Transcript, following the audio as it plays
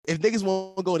if niggas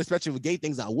won't go in the spectrum of gay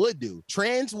things, I would do.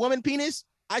 Trans woman penis,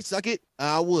 I suck it.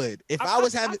 I would. If I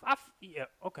was having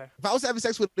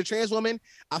sex with a trans woman,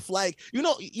 I feel like, you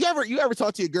ever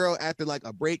talk to your girl after like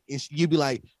a break and you'd be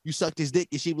like, you sucked his dick,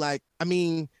 and she'd be like, I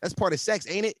mean, that's part of sex,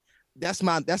 ain't it? That's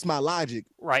my logic.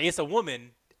 Right. It's a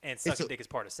woman. And sucking dick is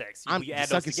part of sex. You add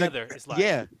those together, it's like,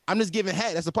 yeah, I'm just giving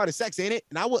head. That's a part of sex, ain't it?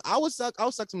 And I'll suck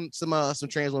some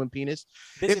trans woman penis.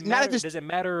 Does it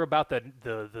matter about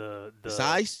the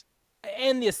size?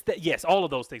 And the yes, all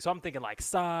of those things. So I'm thinking like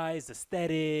size,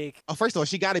 aesthetic. Oh, first of all,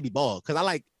 she got to be bald. Cause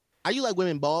are you like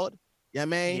women bald? Yeah,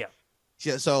 man.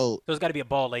 Yeah. So it's got to be a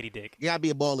bald lady dick. You got to be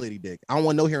a bald lady dick. I don't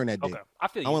want no hair in that dick. Okay, I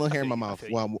feel you. I want no hair in my mouth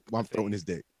while I'm throwing this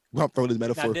dick. While I'm throwing this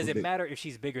metaphor. Now, does it matter if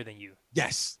she's bigger than you?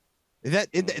 Yes. Is that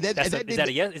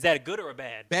a yes? Is that a good or a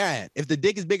bad? Bad. If the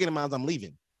dick is bigger than mine, I'm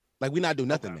leaving. Like, we not doing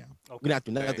nothing now. Okay. We not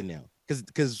doing nothing now.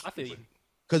 Cause I feel you.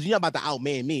 Cause you're not about to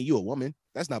outman me. You a woman.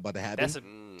 That's not about to happen.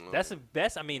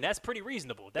 I mean, that's pretty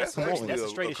reasonable. That's the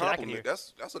straightest shit I can hear.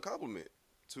 That's a compliment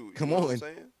too. Come on.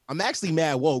 I'm actually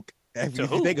mad woke if you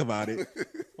think about it.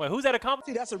 Wait, who's that a compliment?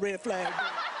 See, that's a red flag.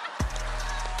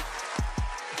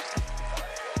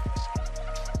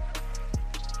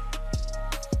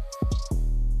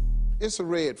 It's a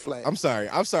red flag. I'm sorry.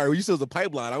 When you said it was a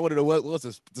pipeline, I want to know what was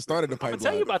the start of the pipeline. I'm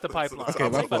gonna tell you about the pipeline. Okay, I'll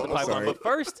tell you about the pipeline.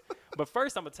 Sorry. But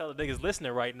first, I'm gonna tell the niggas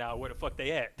listening right now where the fuck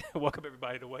they at. Welcome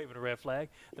everybody to Waving the Red Flag,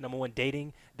 the #1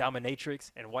 dating, dominatrix,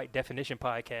 and white definition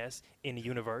podcast in the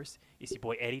universe. It's your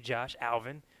boy Eddie, Josh,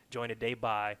 Alvin, joined today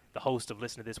by the host of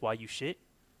Listen to This While You Shit,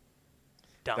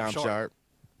 Dom Sharp.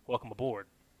 Welcome aboard.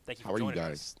 Thank you for joining us. How are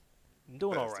you guys? I'm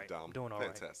doing all right. Dom. I'm doing all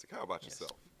right. Fantastic. How about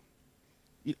yourself?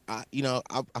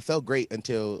 I felt great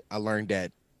until I learned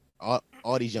that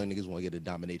all these young niggas want to get a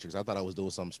dominatrix. I thought I was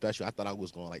doing something special. I thought I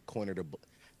was going to like corner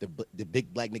the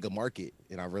big black nigga market,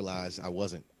 and I realized I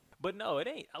wasn't. But no, it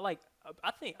ain't.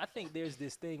 I think there's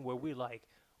this thing where we're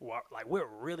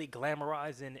really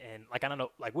glamorizing and like I don't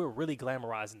know, like we're really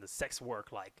glamorizing the sex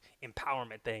work like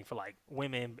empowerment thing for like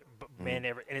women, men,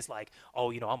 and it's like,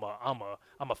 oh,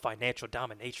 I'm a financial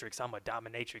dominatrix. I'm a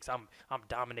dominatrix. I'm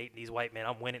dominating these white men.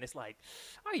 I'm winning. It's like,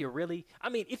 are you really? I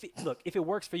mean, if it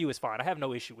works for you, it's fine. I have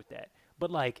no issue with that. But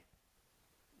like,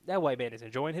 that white man is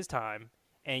enjoying his time,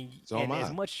 and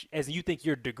as much as you think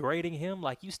you're degrading him,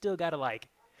 like you still gotta like.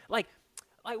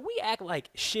 Like, we act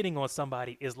like shitting on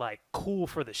somebody is, like, cool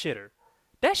for the shitter.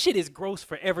 That shit is gross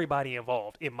for everybody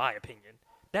involved, in my opinion.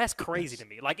 That's crazy to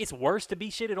me. Like, it's worse to be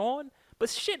shitted on, but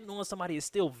shitting on somebody is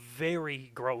still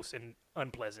very gross and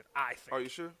unpleasant, I think. Are you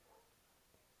sure?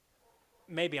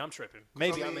 Maybe I'm tripping.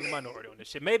 Maybe I'm in the minority on this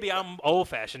shit. Maybe I'm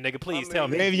old-fashioned, nigga. Please tell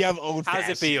me. Maybe I'm old-fashioned. How's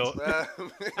it feel?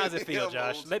 How's it feel,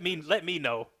 Josh? Let me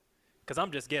know. Because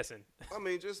I'm just guessing. I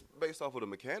mean, just based off of the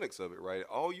mechanics of it, right?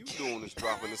 All you doing is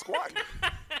dropping the squat.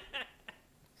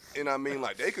 And I mean,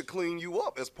 like, they could clean you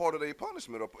up as part of their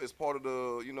punishment or as part of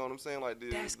the, you know what I'm saying? Like, the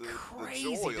joy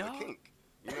of the kink.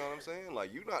 You know what I'm saying?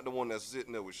 Like, you're not the one that's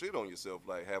sitting there with shit on yourself,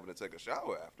 like, having to take a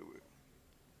shower afterward.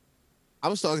 I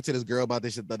was talking to this girl about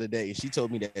this shit the other day, and she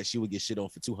told me that she would get shit on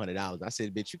for $200. I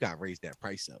said, bitch, you got to raise that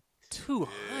price up.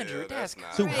 200? That's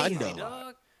crazy,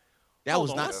 dog. That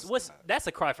was not. That's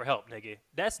a cry for help, nigga.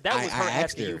 That was her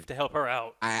asking you to help her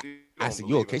out. I said,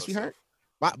 you okay, sweetheart?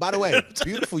 By the way,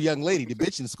 beautiful young lady, the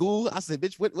bitch in school. I said,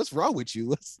 bitch, what's wrong with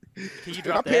you? Can you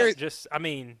drop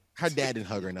that? Her dad didn't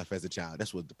hug her enough as a child.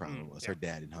 That's what the problem was. Her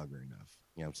dad didn't hug her enough.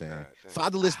 You know what I'm saying?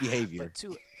 Fatherless behavior.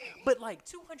 But like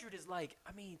 200 is like,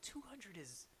 I mean, 200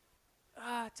 is,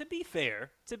 to be fair.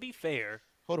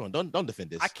 Hold on, don't defend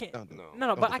this. I can't.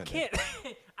 No, but I can't.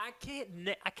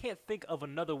 I can't think of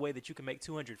another way that you can make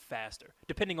 200 faster,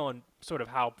 depending on sort of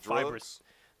how fibrous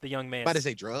the young man's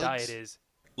diet is.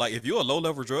 Like, if you're a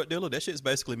low-level drug dealer, that shit's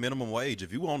basically minimum wage.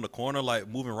 If you on the corner, like,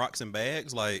 moving rocks and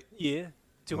bags, like, yeah,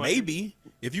 200. maybe.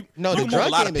 If you the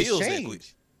drug game has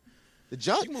changed. The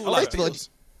drug, do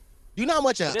you know how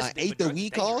much an eighth of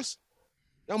weed costs?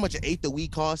 You know how much an eighth of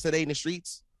weed costs today in the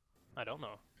streets? I don't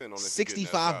know.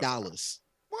 $65.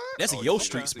 What? That's your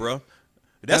streets, bro.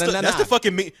 That's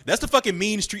the fucking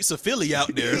mean streets of Philly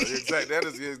out there. Exactly.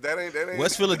 That ain't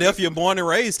West Philadelphia born and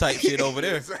raised type shit over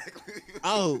there. Exactly.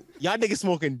 Oh, y'all niggas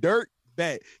smoking dirt?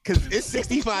 Bet, because it's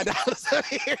 $65 out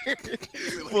here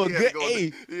for a good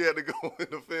aid. He had to go and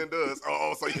defend us.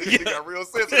 Oh, so you got real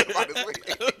sensitive about this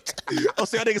weed. Oh,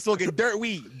 so y'all niggas smoking dirt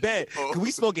weed? Bet, because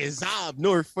we smoking Zob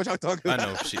North. What y'all talking about?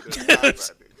 I know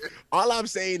shit. All I'm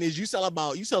saying is you sell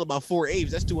about 4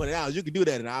 apes. That's $200. You can do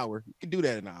that in an hour.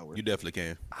 You definitely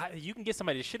can. You can get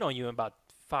somebody to shit on you in about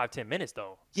 5-10 minutes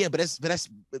though. Yeah, but that's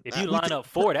if you line up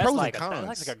 4, that's like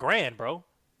a grand, bro.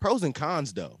 Pros and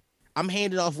cons though. I'm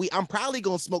handing off weed. I'm probably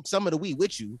gonna smoke some of the weed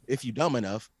with you if you dumb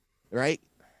enough. right?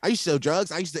 I used to sell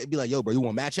drugs. I used to be like, yo, bro, you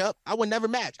want to match up? I would never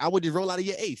match. I would just roll out of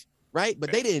your eighth, right?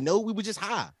 But they didn't know we were just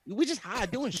high. We were just high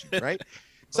doing shit, right?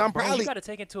 So I'm probably. You got to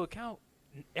take into account.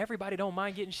 Everybody don't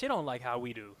mind getting shit on like how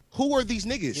we do. Who are these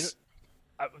niggas? You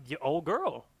know, your old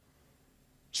girl.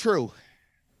 True.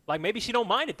 Like, maybe she don't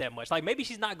mind it that much. Like, maybe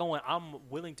she's not going, I'm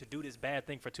willing to do this bad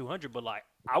thing for 200, but, like,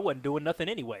 I wasn't doing nothing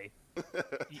anyway.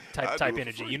 Type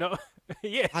energy, you know?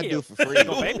 Yeah. I do it for free.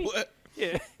 Baby.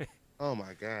 Yeah. Oh,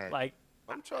 my God. Like,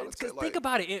 I'm trying to because think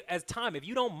about it as time. If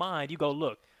you don't mind, you go,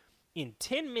 look, in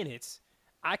 10 minutes,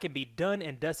 I can be done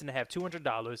and dusted and have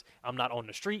 $200. I'm not on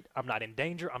the street. I'm not in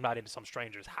danger. I'm not in some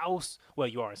stranger's house. Well,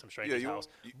 you are in some stranger's house.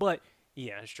 But,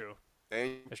 yeah, it's true.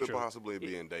 And you could possibly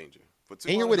be in danger.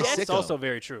 And you're with a That's sicko. also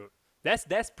very true.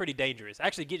 That's pretty dangerous.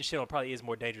 Actually, getting shit on probably is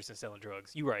more dangerous than selling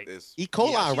drugs. You're right. E.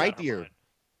 coli right there.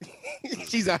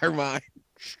 She's out her mind.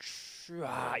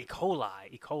 E.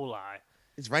 coli.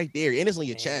 It's right there. And it's on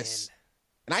your chest.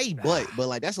 And I eat butt, but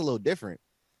like that's a little different.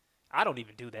 I don't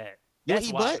even do that. You That's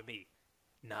eat wild butt? to me.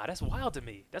 Nah, that's wild to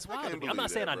me. That's wild to me. I'm not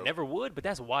believe saying that, I bro. never would, but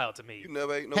that's wild to me. You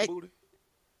never ate no booty?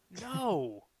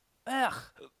 No. Ugh.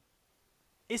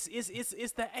 It's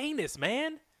the anus,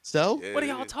 man. So? Yeah, What are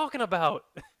y'all talking about?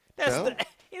 So?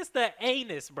 It's the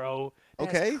anus, bro. That's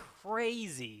Okay.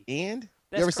 crazy. And?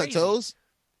 That's You ever suck crazy. toes?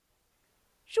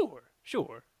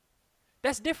 Sure.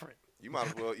 That's different. You might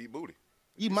as well eat booty.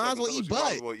 You might as well eat You might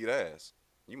butt. as well eat ass.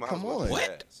 You might Come as well on. eat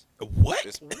What? ass. What?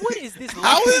 What is this?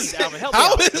 How is Alvin, help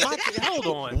how me out. is- Hold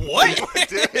on. What?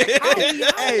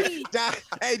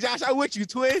 Hey, Josh, I'm with you,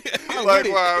 twin. I'm Like, with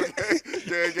it. wow.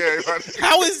 Yeah.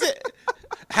 How is it?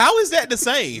 How is that the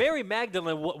same? Mary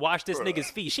Magdalene washed this nigga's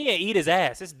feet. She ain't eat his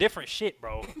ass. It's different shit,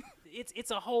 bro.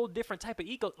 It's a whole different type of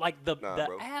ego. Like the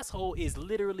bro. asshole is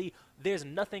literally there's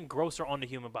nothing grosser on the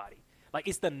human body. Like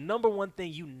it's the number one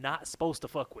thing you not supposed to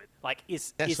fuck with. Like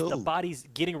it's the who? body's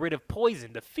getting rid of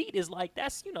poison. The feet is like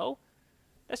that's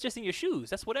just in your shoes.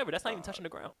 That's whatever. That's not even touching the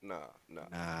ground. Nah.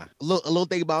 Nah. A little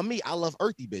thing about me, I love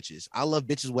earthy bitches. I love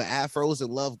bitches with afros and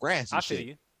love grass and I feel shit.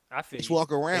 you. I feel Just you. walk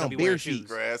They don't around be bare wearing feet. shoes.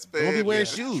 Grass Don't be wearing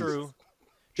fed, shoes. True.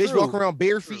 Bitch True. walk around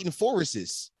bare feet in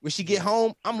forests. When she get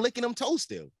home, I'm licking them toes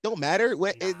still. Don't matter.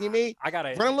 What you mean? I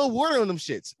gotta Run a little water on them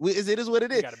shits. It is what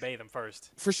it You is. gotta bathe them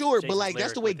first. For sure. Jason's but like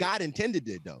that's the lyric way with it. God intended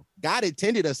it though. God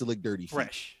intended us to look dirty. Feet.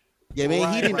 Fresh. Yeah, man.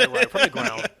 Right, He didn't. right from the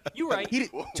ground. You right. He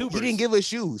Tubers. didn't give us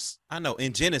shoes. I know.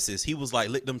 In Genesis, he was like,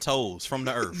 lick them toes from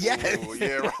the earth. Yes. Oh,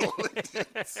 yeah,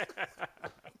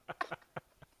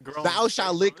 Grown. Thou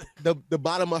shalt lick the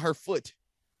bottom of her foot.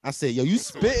 I said, yo, you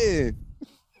spitting.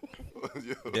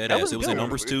 Dead That ass. was It was good. in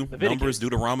Numbers 2, Leviticus. Numbers,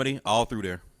 Deuteronomy, all through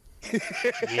there.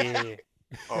 Yeah.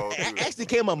 Oh, It dude. actually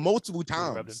came up multiple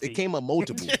Rub them times. It feet. came up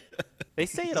multiple. They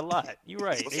say it a lot. You're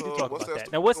right. What's, They do talk what's about that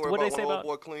that. Now, what story they about say when about?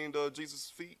 old boy cleaned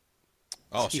Jesus' feet?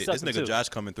 Oh, He shit. sucked This them nigga too. Josh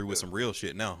coming through with some real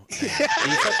shit now. Did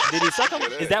he suck them?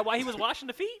 Is that why he was washing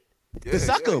the feet? Yeah, To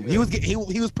suck him. yeah.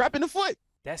 He was prepping the foot.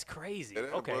 That's crazy. Yeah,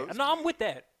 Okay. bro. No, I'm with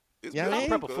that. It's Yeah, been man. I'm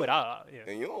prep a good. foot. Yeah.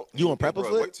 And you don't. You on prep a bro,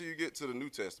 foot? Wait till you get to the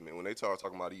New Testament when they start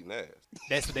talking about eating ass.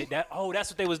 That's what that's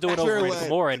what they was doing That's over where in it was.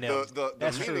 Gomorrah and them. The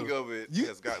That's meaning true. of it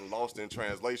has gotten lost in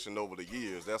translation over the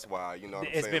years. That's why, you know what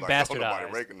I'm It's saying? been Like, don't bastardized.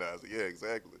 nobody recognize it. Yeah,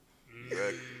 exactly.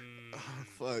 Exactly. Oh,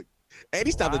 fuck. And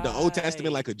he stopped at the Old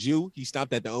Testament like a Jew. He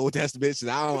stopped at the Old Testament. So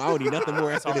I don't need nothing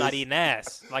more So after I'm not this. eating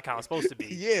ass like how I'm supposed to be.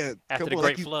 Yeah. After come the on, Great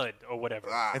like you- Flood or whatever.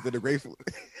 Ah, After the Great Flood.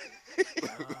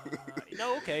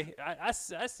 No, okay. I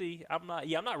see. I'm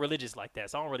not religious like that,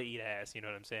 so I don't really eat ass. You know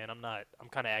what I'm saying? I'm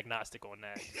kind of agnostic on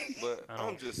that. but I I'm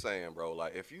don't- just saying, bro,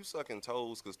 like, if you sucking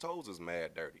toes, because toes is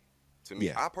mad dirty. To me,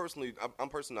 Yeah. I'm personally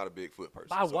not a big foot person.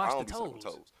 But I so wash I don't the be sucking toes.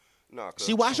 toes. No,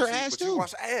 She wash her ass, but too. You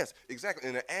wash ass, exactly.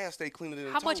 And the ass, they clean it in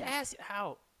the How toes. much ass?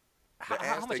 How The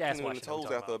ass, much they ass clean it in washing? the are we toes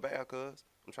talking after a about? bath, cuz.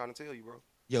 I'm trying to tell you, bro.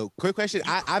 Yo, quick question.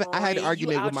 I had an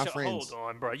argument with my friends. Hold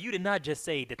on, bro. You did not just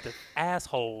say that the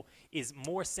asshole is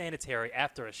more sanitary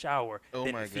after a shower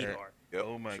than the feet are. Yep,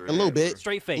 Oh my sure God. A little is, bit.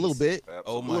 Straight A face. little bit. bro.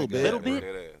 Oh my Absolutely. God. Little bit?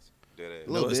 Dead ass. Dead ass.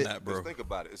 A little No, it's bit. not, bro. Just think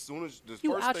about it. As soon as the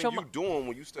You first out thing your you doing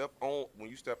when you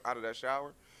step out of that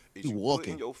shower is You you walking.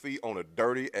 putting your feet on a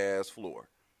dirty ass floor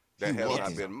that You has walking.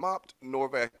 not been mopped nor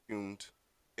vacuumed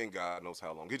in God knows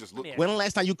how long. It just look. Yeah. When the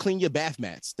last time you cleaned your bath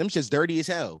mats? Them shit's dirty as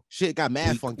hell. Shit got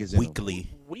mad fungus in them. Weekly.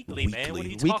 Weekly, man. What are you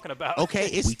Weekly. talking about? Okay,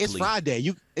 it's Weekly.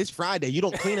 Friday. It's Friday. You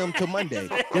don't clean them till Monday.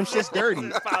 Them shit's dirty.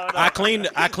 I cleaned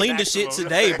the shit Maximum.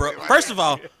 today, bro. First of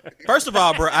all,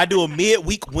 bro, I do a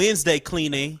midweek Wednesday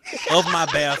cleaning of my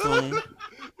bathroom,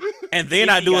 and then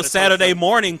Yeah, I you do a gotta Saturday toast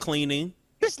morning cleaning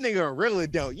This nigga a real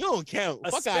adult. You don't count.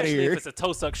 Fuck out of Especially here. if it's a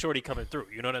toe suck shorty coming through.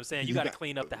 You know what I'm saying? You got to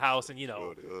clean up the house and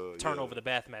turn over the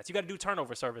bath mats. You got to do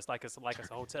turnover service like it's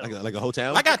a hotel. Like a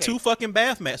hotel. I got 2 fucking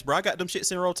bath mats, bro. I got them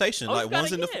shits in rotation. Oh, like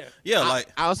one's in the I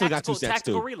also got 2 sets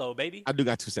tactical too. Reload, baby. I do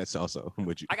got 2 sets also. I'm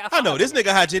with you. I know this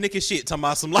nigga hygienic as shit. Talking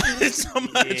about some like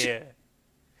Yeah.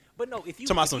 But no, if you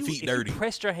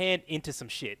pressed your hand into some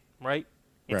shit, right?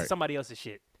 Into somebody else's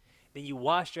shit, then you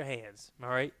washed your hands, all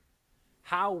right?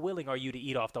 How willing are you to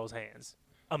eat off those hands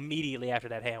immediately after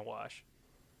that hand wash?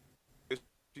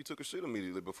 She took a shit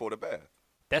immediately before the bath.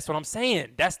 That's what I'm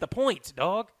saying. That's the point,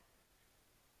 dog.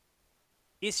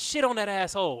 It's shit on that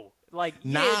asshole. Like,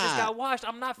 it just got washed.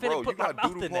 I'm not finna put my mouth in that. Bro,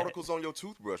 you got doodle particles on your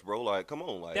toothbrush, bro. Like, come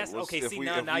on, like. That's okay. See,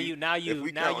 now you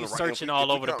searching all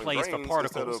over the place for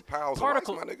particles.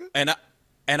 Particles.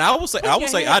 And I will say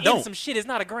I don't. Some shit is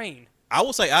not a grain. I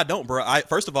will say I don't, bro.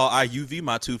 First of all, I UV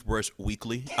my toothbrush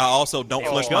weekly. I also don't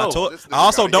flush my toilet. I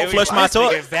also don't flush my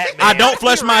toilet. I don't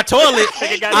flush my toilet.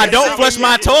 I don't flush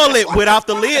my toilet without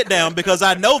the lid down because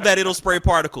I know that it'll spray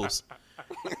particles.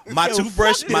 My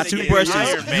toothbrush is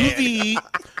UV.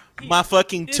 My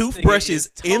fucking toothbrush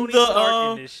is in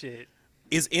the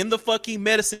fucking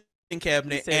medicine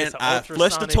cabinet, and I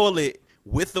flush the toilet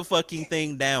with the fucking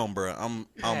thing down, bro.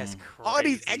 All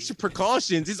these extra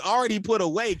precautions is already put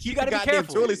away. Keep the goddamn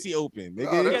toilet seat open,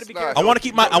 nigga. You gotta be careful. I want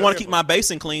to keep my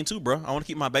basin clean too, bro. I want to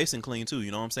keep my basin clean too.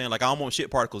 You know what I'm saying? Like I don't want shit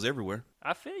particles everywhere.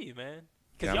 I feel you, man.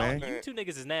 Because you 2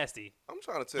 niggas is nasty. I'm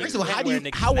trying to tell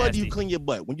you. How well do you clean your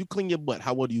butt? When you clean your butt,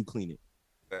 how well do you clean it?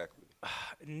 Exactly.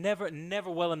 Never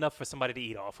well enough for somebody to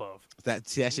eat off of. That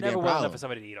shit never well enough for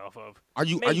somebody to eat off of. Are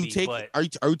you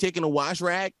taking a wash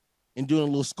rag and doing a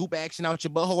little scoop action out your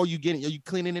butthole? Are you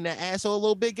cleaning in that asshole a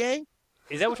little bit, gang?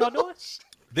 Is that what y'all doing?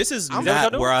 This is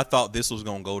not where I thought this was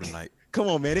gonna go tonight. Come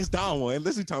on, man, it's Don one.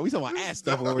 Listen, we talking about ass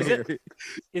stuff over here.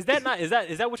 Is that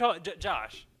what y'all,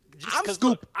 Josh? I'm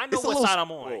scoop. I know what side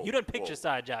I'm on. You didn't pick your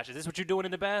side, Josh. Is this what you're doing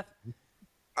in the bath?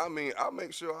 I mean, I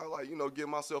make sure I give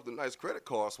myself the nice credit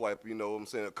card swipe. You know what I'm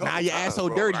saying? Nah, your asshole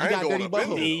dirty. You got dirty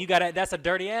butthole. That's a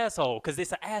dirty asshole because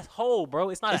it's an asshole, bro.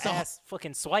 It's not an ass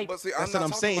fucking swipe. But see, I'm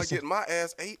not talking about getting my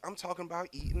ass ate. I'm talking about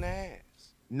eating ass.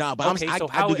 Nah, but I do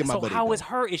get my butt. So how is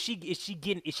her? Is she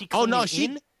cleaning Oh no,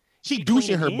 she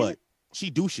douching her butt. She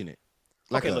douching it.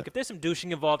 Okay, look, if there's some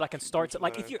douching involved, I can start to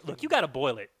you gotta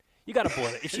boil it. You gotta boil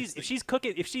it. If she's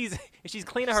cooking, if she's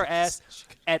cleaning her ass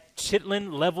at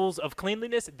chitlin levels of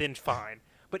cleanliness, then fine.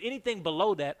 But anything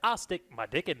below that, I'll stick my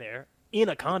dick in there in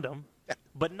a condom,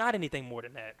 but not anything more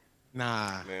than that.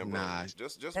 Nah.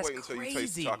 Just wait until you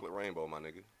taste the chocolate rainbow, my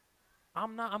nigga.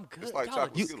 I'm good. It's like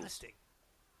chocolate Skittles.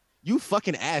 You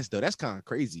fucking ass though. That's kind of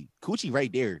crazy. Coochie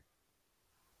right there.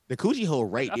 The coochie hole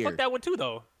right there. I fucked that one too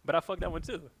though. But I fucked that one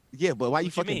too. Yeah, but why you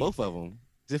fucking both of them?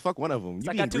 Just fuck one of them.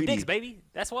 I got 2 dicks, baby.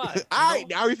 That's why. All right,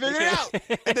 now we figured it out.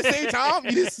 At the same time,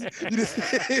 you just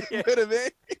put them in.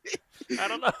 I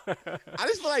don't know. I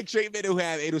just feel like straight men who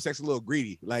have anal sex are a little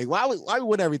greedy. Like, why we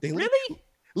win everything? Really?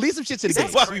 Leave some shit to the game.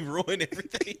 That's why we ruin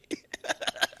everything.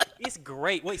 It's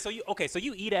great. Wait, so you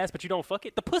eat ass, but you don't fuck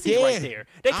it? The pussy's right there.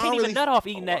 They can't even nut off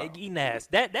eating ass.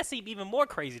 That seems even more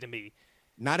crazy to me.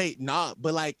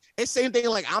 But like it's same thing.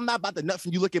 Like I'm not about to nut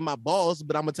from you look at my balls,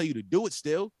 but I'm gonna tell you to do it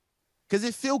still, cause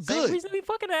it feel good. Same reason to be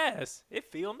fucking ass. It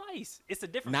feel nice. It's a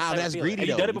different. Nah, that's greedy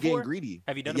though. Have you done it before? You're getting greedy.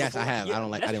 Have you done it before? Yes, I have. Yeah, I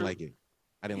didn't like it.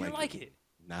 I didn't like it.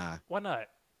 Nah. Why not?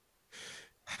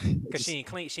 Cause she ain't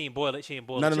clean. She ain't boil it.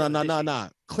 No.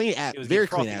 Clean ass. Very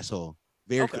clean asshole.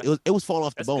 Very. Okay. It was fall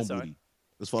off the bone booty. It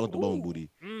was fall off the bone booty.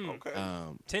 Okay.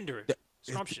 Tender.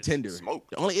 Scrumptious. Tender. Smoked.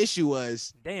 The only issue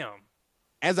was. Damn.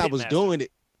 As I was doing it.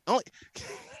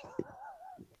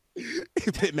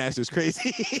 Pitmaster's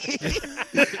crazy.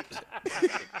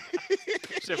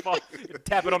 Shit fall,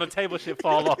 tap it on the table, shit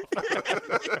fall off.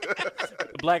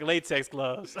 Black latex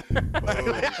gloves. Oh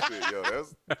shit, yo,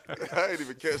 I ain't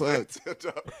even catch that.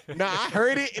 Nah, I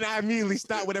heard it and I immediately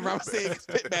stopped whatever I was saying.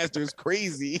 Pitmaster is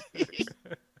crazy.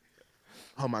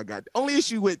 Oh my god. The only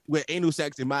issue with anal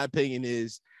sex, in my opinion,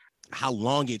 is how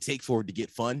long it takes for it to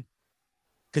get fun.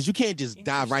 Because you can't just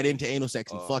dive right into anal sex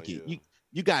and fuck it.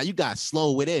 You got to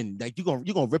slow it in. Like you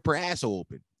gonna rip her asshole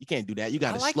open. You can't do that. You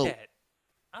got to slow.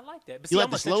 I like that. But see, you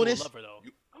like the slowness? Lover, though.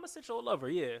 I'm a sensual lover.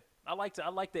 Yeah, I like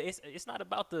the. It's not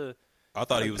about the. I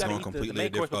thought he was going completely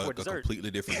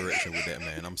different direction with that,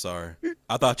 man. I'm sorry.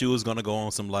 I thought you was gonna go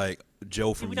on some like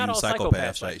Joe from You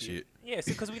Psychopath type shit. Yeah,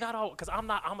 because we not all. Because I'm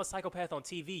a psychopath on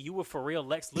TV. You were for real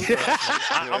Lex Luthor.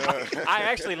 I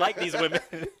actually like these women.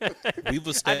 We've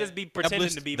established I just be pretending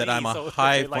to be that me, I'm a so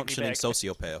high like functioning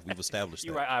sociopath. We've established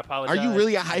You're that. right. I apologize. Are you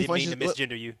really a high functioning? functioning? Didn't mean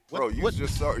to misgender you.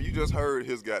 Bro, you just heard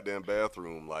his goddamn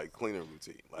bathroom like cleaning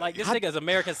routine. Like this nigga's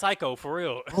American Psycho for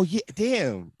real. Oh yeah,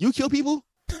 damn. You kill people?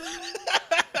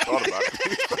 Thought about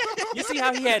it. You see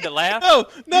how he had to laugh? No.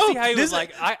 You see how he was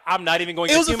like, I'm not even going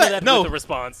to humor that with a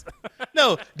response.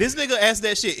 No, this nigga asked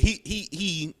that shit.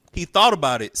 He thought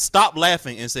about it, stopped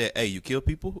laughing, and said, "Hey, you kill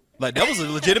people?" Like that was a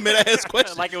legitimate ass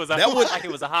question. like it was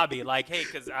a hobby. Like, hey,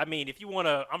 because I mean, if you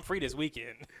wanna, I'm free this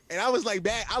weekend. And I was like,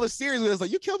 I was serious with it. I was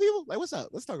like, you kill people? Like, what's up?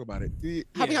 Let's talk about it.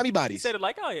 How many bodies? He said it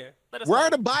like, oh yeah. Where are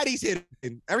the bodies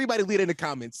hidden? Everybody leave it in the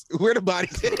comments. Where are the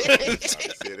bodies hidden?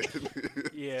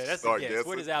 Yeah, that's a guess.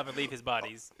 Where does Alvin leave his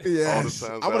bodies? Yeah,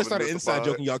 I want to start an inside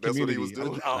joke in y'all community.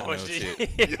 Oh shit!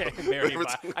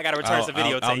 I gotta return some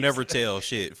videotapes. I'll never tell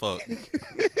shit. Fuck.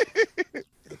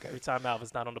 Every time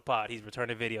Alvin's not on the pod, he's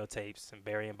returning videotapes and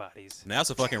burying bodies. Now it's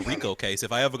a fucking RICO case.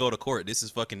 If I ever go to court, this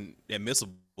is fucking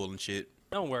admissible and shit.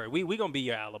 Don't worry, we gonna be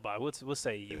your alibi. We'll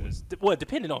say you was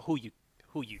depending on who you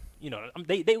know.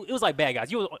 It was like bad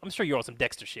guys. I'm sure you're on some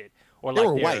Dexter shit or they like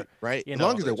were white, right? You as know,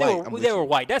 long as they're white, they were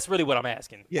white. That's really what I'm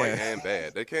asking. Yeah. White and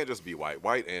bad. They can't just be white.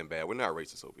 White and bad. We're not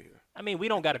racist over here. I mean, we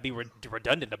don't got to be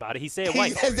redundant about it. He said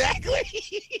white. Exactly.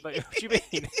 But what you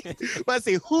mean? But I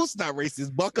say, who's not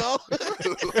racist, bucko?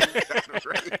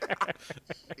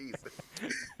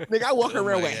 Nigga, I walk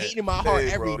around with hate in my heart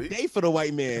every day for the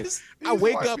white man. I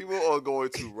wake up. People are going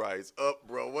to rise up,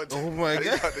 bro. Oh my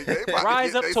god!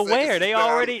 Rise up to where? They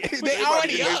already up. They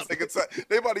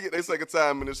about to get their second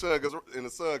time in the sun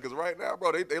because right now,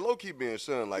 bro, they low key being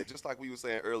shunned. Like just like we were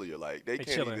saying earlier, like they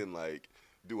can't even like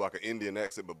do like an Indian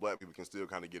accent, but black people can still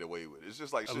kind of get away with it. It's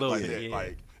just like shit like that. Yeah.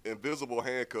 Like invisible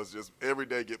handcuffs just every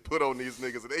day get put on these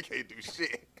niggas and they can't do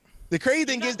shit. The crazy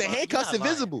thing is the handcuffs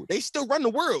invisible. They still run the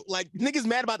world. Like niggas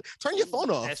mad about it. Turn your phone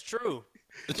off. That's true.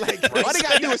 Like all they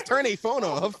gotta do is turn their phone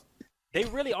off. They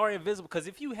really are invisible because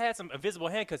if you had some invisible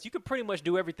handcuffs, you could pretty much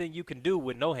do everything you can do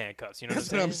with no handcuffs. You know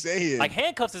what I'm saying? Like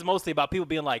handcuffs is mostly about people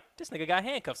being like, this nigga got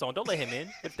handcuffs on. Don't let him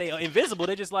in. If they are invisible,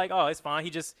 they're just like, oh, it's fine.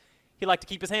 He like to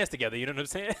keep his hands together. You know what I'm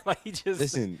saying? Like he just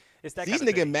listen. It's that these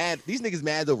niggas mad. These niggas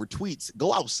mad over tweets.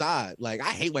 Go outside. Like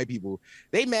I hate white people.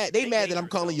 They mad that I'm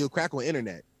calling you a crack on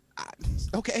internet.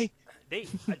 Okay.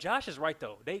 Josh is right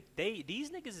though.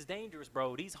 These niggas is dangerous,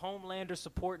 bro. These Homelanders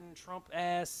supporting Trump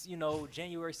ass,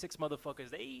 January 6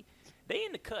 motherfuckers. They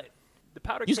in the cut. The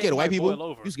powder. You scared of white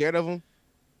people? You scared of them?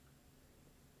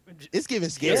 It's giving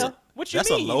scary. Yeah. What you That's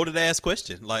mean? a loaded ass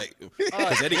question. Like,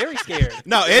 Eddie, very scared.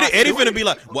 No, Eddie finna be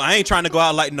like, well, I ain't trying to go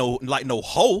out like no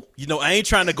hoe. I ain't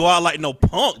trying to go out like no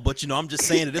punk. But I'm just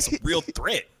saying that it's a real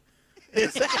threat.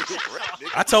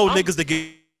 I told niggas to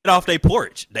get off their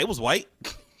porch. They was white.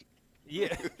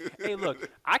 Yeah. Hey, look,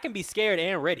 I can be scared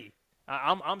and ready.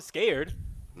 I'm scared,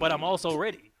 but I'm also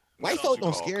ready. White folk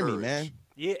don't scare me, man.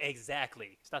 Yeah,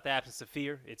 exactly. It's not the absence of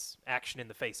fear. It's action in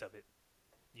the face of it.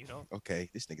 Okay,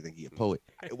 this nigga think he a poet.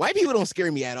 White people don't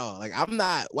scare me at all. Like I'm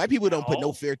not. White people don't put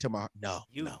no fear to my. No.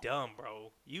 Dumb,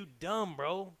 bro. You dumb,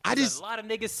 bro. A lot of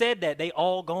niggas said that. They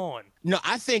all gone. No,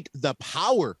 I think the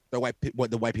power what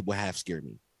the white people have scared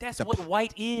me. That's what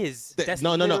white is. That's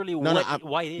no. what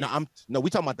white is. We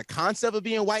talking about the concept of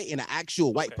being white and an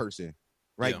actual white person,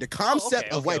 right? Yeah. The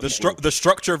concept of white. The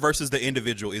structure versus the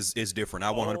individual is different.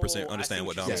 I 100% understand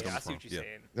what Dom's coming from. Yeah.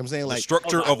 I'm saying like the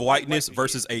structure of whiteness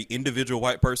versus a individual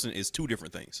white person is two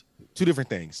different things. Two different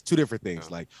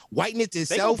things. Like whiteness itself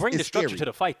they gonna bring is the structure scary. to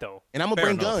the fight though. And I'm gonna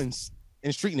bring guns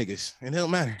and street niggas, and it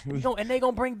don't matter. And they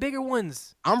gonna bring bigger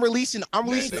ones. I'm releasing all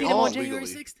on January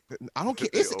 6th. I don't care.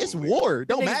 It's war.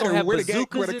 Don't matter where the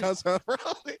guns come from.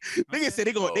 Niggas say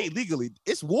they legally.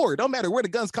 It's war. Don't matter where the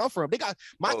guns come from. They got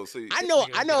my. I know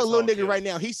a little nigga right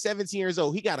now. He's 17 years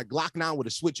old. He got a Glock 9 with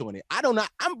a switch on it.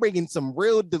 I'm bringing some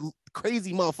real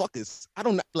crazy motherfuckers. I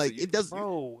don't like it. Does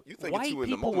bro? White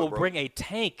people will bring a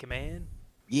tank, man.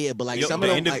 Yeah, but like some of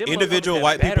them individual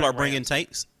white people are bringing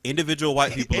tanks. Individual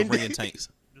white people are bringing tanks.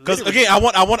 Because again, I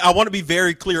want to be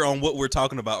very clear on what we're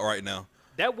talking about right now.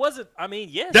 That wasn't. I mean,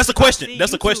 yes. That's a question.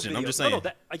 That's a question. I'm just saying.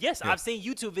 Yes, I've seen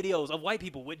YouTube videos of white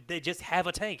people they just have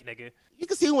a tank, nigga. You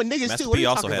can see when niggas Master too. P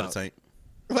also had a tank.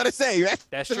 What I say?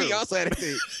 That's true. He also had a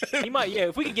tank. He might. Yeah,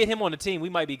 if we can get him on the team, we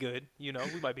might be good. We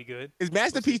might be good. Is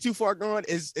Master P too far gone?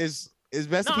 Is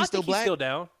Master P still black? He's still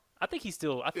down. I think he's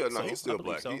still. He's still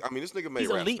black. So. This nigga made he's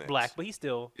rap elite snaps. black, but he's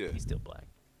still black.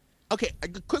 Okay, a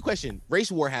quick question.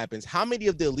 Race war happens. How many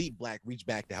of the elite black reach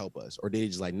back to help us? Or they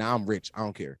just like, nah, I'm rich. I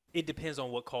don't care. It depends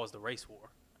on what caused the race war.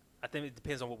 I think it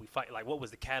depends on what we fight. Like, what was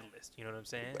the catalyst? You know what I'm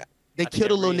saying? They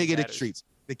killed a little nigga in the streets.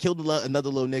 They killed another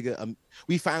little nigga.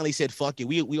 We finally said fuck it.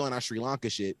 We on our Sri Lanka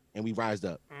shit and we rised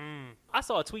up. I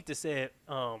saw a tweet that said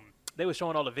they were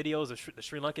showing all the videos of the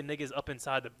Sri Lankan niggas up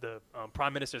inside the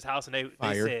prime minister's house, and they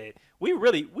said we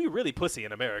really pussy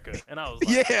in America, and I was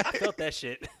like, I felt that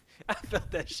shit. I felt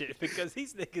that shit because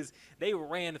these niggas, they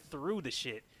ran through the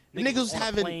shit. Niggas was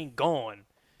having plane gone.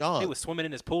 Dog. They was swimming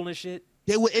in this pool and shit.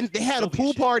 They had a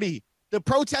pool party. The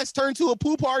protest turned to a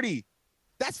pool party.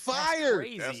 That's fire.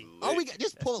 That's oh, we got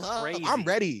just pull up. Crazy. I'm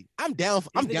ready. I'm down.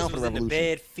 I'm down for the revolution. In the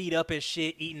bed, feet up and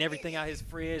shit, eating everything out his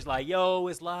fridge. Like, yo,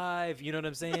 it's live. You know what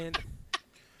I'm saying?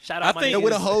 Shout out. I think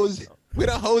with a hose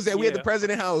that we at the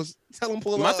president house. Tell him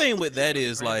pull up. My thing with that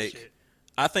is like, shit.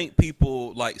 I think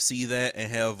people like see that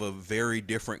and have a very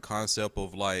different concept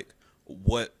of like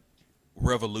what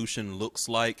revolution looks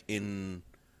like in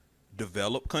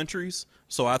developed countries.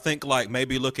 So I think like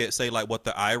maybe look at say like what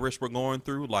the Irish were going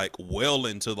through like well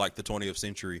into like the 20th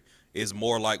century is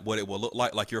more like what it will look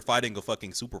like you're fighting a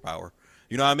fucking superpower.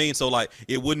 You know what I mean? So like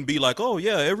it wouldn't be like, oh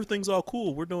yeah, everything's all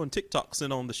cool, we're doing TikToks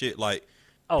and on the shit like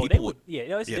people would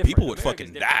people would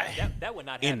fucking die that would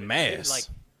not happen in mass. Like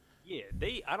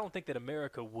I don't think that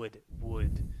America would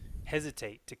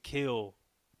hesitate to kill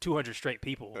 200 straight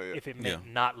people if it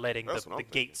meant not letting the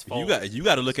gates fall. You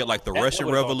got to look at like the Russian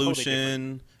Revolution,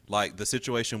 totally like the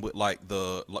situation with like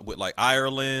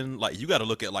Ireland. Like you got to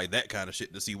look at like that kind of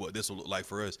shit to see what this will look like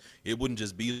for us. It wouldn't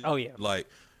just be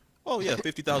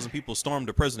 50,000 people stormed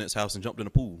the president's house and jumped in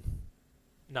the pool.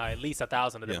 No, at least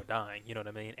 1,000 of them are dying. You know what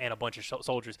I mean? And a bunch of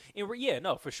soldiers. And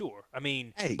no, for sure. I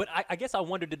mean, but I guess I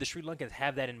wonder, did the Sri Lankans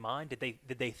have that in mind?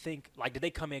 Did they think like, did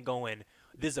they come in going,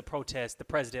 this is a protest, the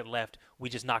president left, we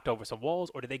just knocked over some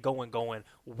walls, or did they go in going,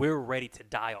 we're ready to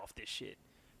die off this shit?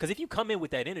 Because if you come in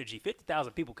with that energy,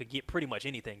 50,000 people could get pretty much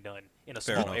anything done in a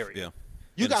small area. Yeah.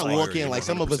 You got to walk in like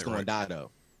some of us going to die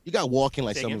though. You got to walk in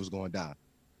like some of us going to die.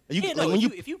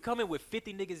 If you come in with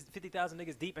 50,000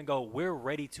 niggas deep and go, we're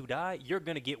ready to die, you're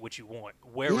gonna get what you want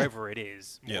wherever it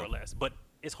is, more or less. But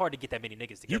it's hard to get that many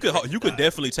niggas together. You could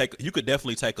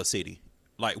definitely take a city,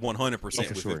 like 100%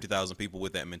 with 50,000 people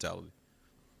with that mentality.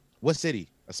 What city?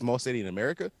 A small city in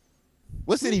America?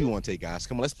 What city you want to take, guys?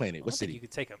 Come on, let's plan it. What city? You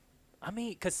could take them. I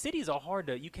mean, because cities are hard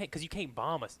to, you can't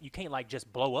bomb us. You can't like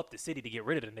just blow up the city to get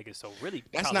rid of the niggas. So really,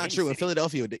 that's not true. In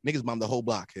Philadelphia, niggas bombed the whole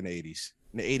block in the 80s.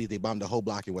 In the 80s, they bombed the whole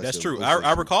block in West. That's true.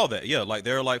 I recall that. Yeah, like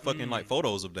there are like fucking like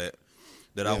photos of that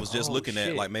I was just looking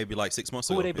at like maybe like 6 months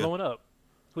ago. Who were they blowing up?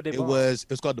 Who they? It was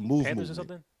called the Move Panthers Movement. Or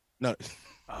something? No.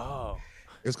 Oh.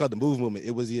 It was called the Move Movement.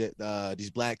 It was these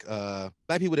black people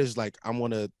that was like, I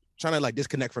want to trying to like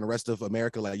disconnect from the rest of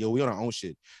America. Like, yo, we on our own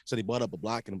shit. So they bought up a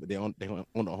block and they on the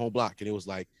whole block, and it was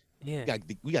like, we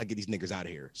gotta get these niggas out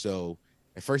of here. So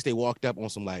at first they walked up on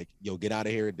some like, yo, get out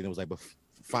of here. Then it was like, but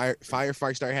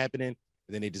firefights started happening, and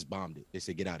then they just bombed it. They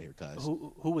said, get out of here, cuz.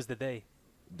 Who was the they?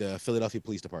 The Philadelphia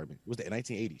Police Department. It was the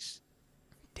 1980s.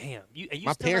 Damn, you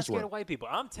my still parents not scared were of white people.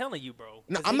 I'm telling you, bro.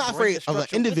 No, I'm not afraid of an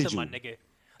individual.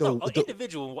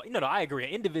 Individual. No, I agree. An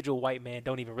individual white man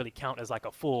don't even really count as like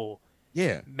a full.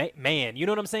 Yeah, man, you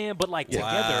know what I'm saying? But like together,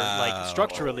 like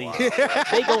structurally,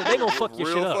 they gonna fuck your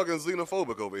shit up. Real fucking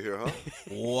xenophobic over here, huh?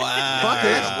 Wow,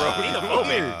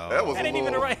 xenophobic. That ain't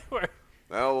even the right word.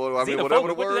 Well, I mean, whatever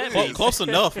the word is. Close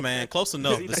enough, man. Close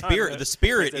enough. The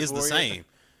spirit is the same.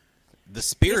 The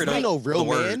spirit of the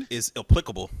word is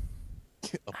applicable.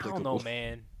 I don't know,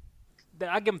 man.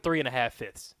 I give him 3.5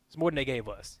 fifths. It's more than they gave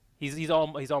us. He's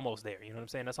almost there. You know what I'm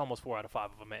saying? That's almost 4 out of 5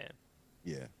 of a man.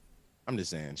 Yeah. I'm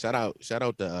just saying, shout out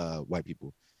to white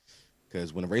people,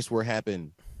 because when the race war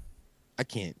happened, I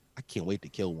can't wait to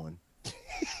kill one.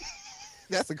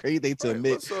 That's a crazy thing to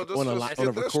admit on a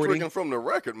recording. Stricken from the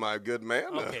record, my good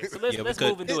man. Okay, so let's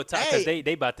move into a topic, because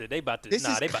they about to this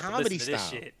is comedy style. This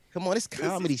shit. Come on, it's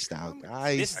comedy style,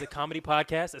 guys. This is a comedy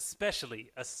podcast,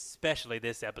 especially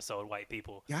this episode, white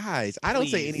people. Guys, I don't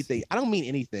say anything. I don't mean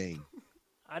anything.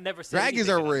 I never said dragons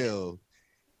are real.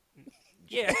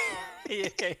 Yeah.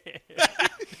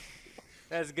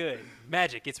 That's good.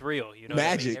 Magic, it's real. You know,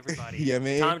 magic. What I mean? Everybody. Yeah,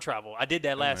 man. Time travel. I did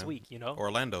that last week. You know.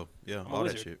 Orlando. Yeah, all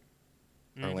that shit.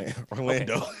 Orlando.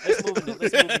 Okay.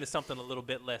 Let's move into something a little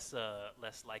bit less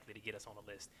likely to get us on the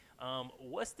list.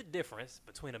 What's the difference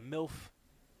between a MILF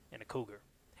and a cougar?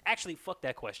 Actually, fuck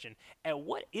that question.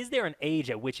 Is there an age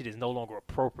at which it is no longer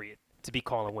appropriate to be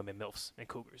calling women MILFs and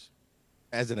cougars?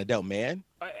 As an adult man?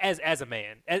 As a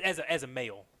man, as a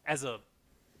male,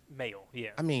 male,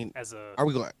 yeah. I mean, are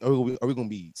we going to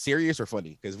be serious or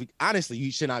funny? Because honestly, you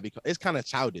should not be. It's kind of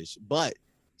childish. But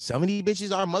some of these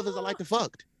bitches are mothers that like to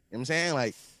fuck. You know what I'm saying?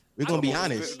 Like, we're gonna be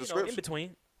honest. In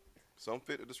between. Some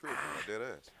fit the description. Dead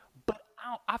ass. But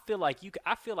I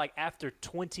feel like after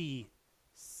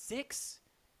 26,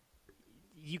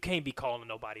 you can't be calling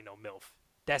nobody no MILF.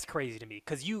 That's crazy to me.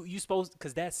 Cause you supposed,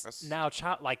 cause that's now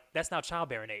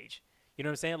childbearing age. You know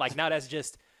what I'm saying? Like now that's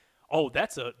just, oh,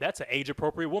 that's an age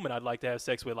appropriate woman I'd like to have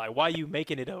sex with. Like, why are you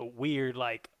making it a weird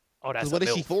like, oh, that's what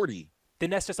is she 40? Then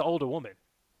that's just an older woman.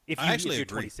 If you're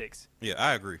 26. Yeah,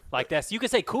 I agree. Like you can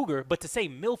say cougar, but to say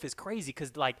MILF is crazy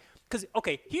because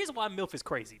okay, here's why MILF is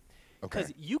crazy.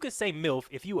 Because you could say MILF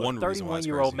if you are a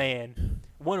 31-year-old man.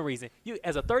 One reason. You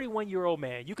as a 31-year-old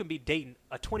man, you can be dating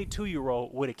a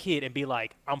 22-year-old with a kid and be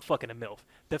like, I'm fucking a MILF.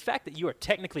 The fact that you are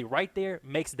technically right there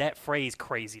makes that phrase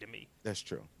crazy to me. That's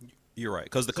true. You're right.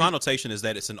 Because the connotation is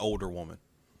that it's an older woman.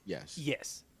 Yes.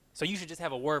 Yes. So you should just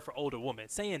have a word for older woman.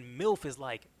 Saying MILF is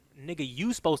like, nigga,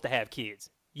 you supposed to have kids.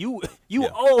 You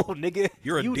old, nigga.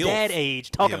 You're a you DILF. Dad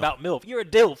age talking about MILF. You're a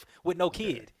DILF with no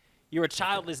kid. You're a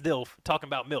childless DILF talking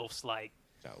about MILFs. Like,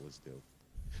 childless DILF.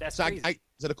 That's so crazy.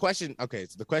 So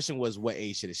the question was what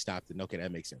age should it stop then? Okay,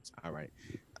 that makes sense. All right.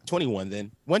 21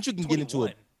 then. Once you can get into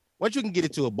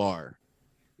a bar,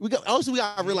 we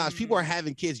gotta realize people are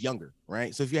having kids younger,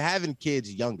 right? So if you're having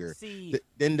kids younger,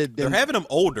 then they're having them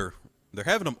older. They're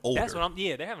having them older. That's what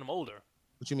they're having them older.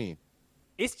 What you mean?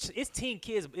 It's teen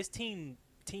kids, it's teen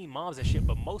moms and shit,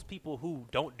 but most people who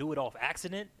don't do it off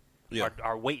accident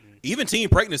are waiting. Even teen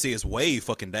pregnancy is way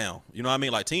fucking down. You know what I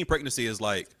mean? Like teen pregnancy is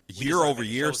like year over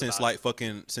year since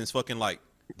fucking like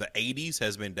the 80s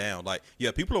has been down. Like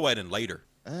people are waiting later.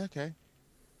 Okay.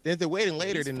 Then if they're waiting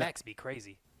later, then facts be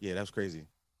crazy. Yeah, that was crazy.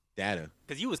 Data.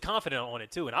 Because you was confident on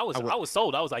it too, and I was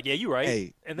sold. I was like, yeah, you right.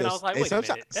 Hey, and then I was like, wait a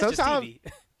minute, that's just TV.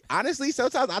 Honestly,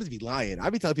 sometimes I just be lying. I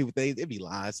be telling people things, it be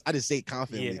lies. I just say it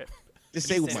confidently. Yeah. Just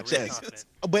say it with my chest.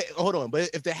 But hold on.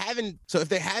 But if they're having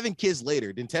kids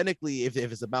later, then technically, if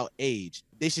it's about age,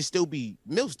 they should still be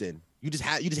MILFs. Then you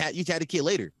had a kid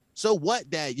later. So what?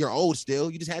 That you're old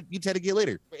still. You just had a kid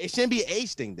later. It shouldn't be an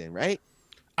age thing then, right?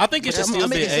 I think it should still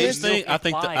be an age thing. I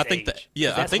think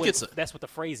that's what the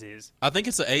phrase is. I think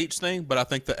it's an age thing, but I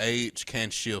think the age can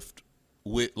shift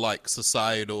with like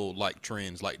societal like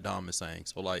trends, like Dom is saying.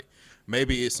 So like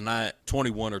maybe it's not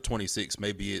 21 or 26,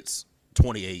 maybe it's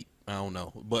 28. I don't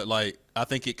know, but like I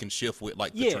think it can shift with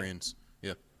like the trends.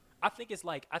 Yeah, I think it's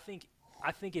like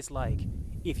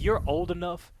if you're old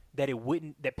enough that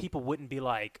people wouldn't be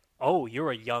like, oh, you're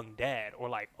a young dad, or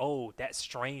like, oh, that's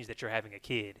strange that you're having a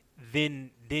kid. Then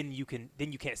you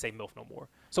can't say MILF no more.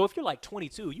 So if you're like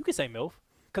 22, you can say MILF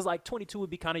because like 22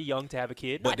 would be kind of young to have a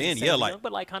kid. But then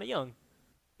but like kind of young.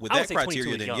 With that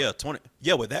criteria, then 20.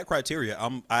 Yeah, with that criteria,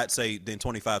 I'd say then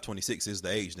 25, 26 is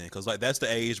the age then, because like that's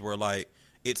the age where like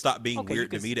it stopped being weird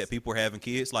to me that people are having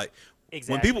kids. Like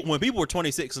when people were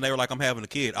 26 and they were like, I'm having a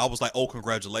kid, I was like, oh,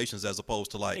 congratulations, as opposed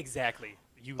to like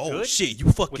You oh good? Shit,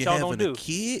 you fucking having a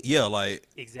kid? Yeah, like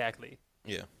exactly.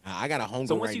 Yeah, I got a homegirl.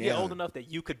 So once you get old enough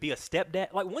that you could be a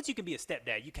stepdad, like once you can be a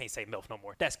stepdad, you can't say MILF no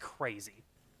more. That's crazy.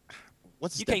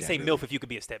 You can't say MILF if you could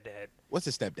be a stepdad. What's a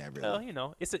stepdad, really? Well, you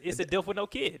know, it's a DILF with no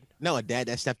kid. No, a dad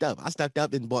that stepped up. I stepped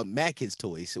up and bought mad kids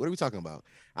toys. What are we talking about?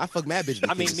 I fuck mad bitches.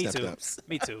 I mean, me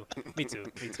too.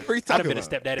 What are you talking I'd have been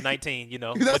about? a stepdad at 19, you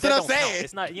know. That's what I'm saying. Count.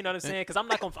 It's not, you know what I'm saying? Because I'm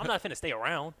not finna stay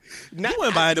around. You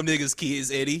weren't buying them niggas kids,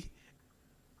 Eddie.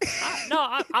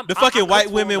 I'm the fucking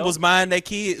white women was buying their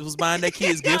kids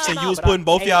gifts, and you was putting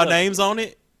both y'all names on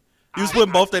it. You was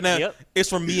putting both their names. Yep. It's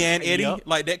from me and Eddie,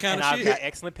 like that kind of shit. I got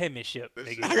excellent penmanship.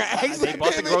 They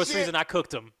bought the groceries and I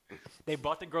cooked them. They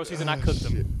bought the groceries and I cooked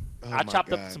them. I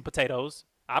chopped up some potatoes.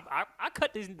 I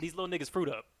cut these little niggas fruit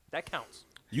up. That counts.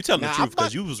 You telling the truth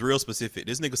because you was real specific.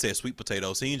 This nigga said sweet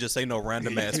potatoes. He didn't just say no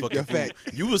random ass fucking food.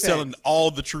 You was telling all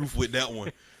the truth with that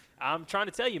one. I'm trying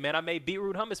to tell you, man. I made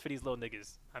beetroot hummus for these little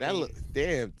niggas.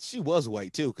 Damn, she was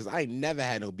white too, because I ain't never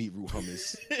had no beetroot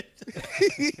hummus.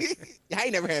 I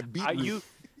ain't never had beetroot.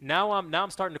 Now I'm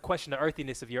starting to question the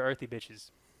earthiness of your earthy bitches.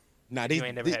 Nah, you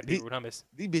ain't never had beetroot hummus.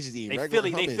 These bitches eat regular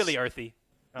hummus. They Philly earthy.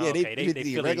 Oh, yeah, okay.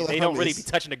 They don't really be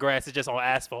touching the grass. It's just on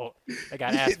asphalt. They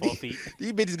got asphalt feet.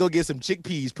 These bitches go get some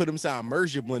chickpeas, put them inside a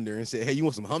immersion blender, and say, "Hey, you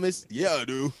want some hummus?" Yeah, I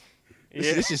do.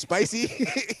 This is spicy.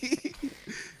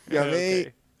 You know what I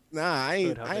mean? Nah, I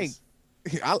ain't.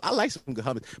 I like some good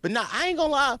hummus, but nah, I ain't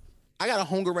gonna lie. I got a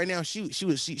homegirl right now. She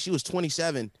was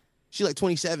 27. She like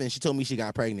 27. She told me she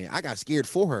got pregnant. I got scared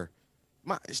for her.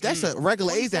 That's a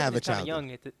regular age to have a child.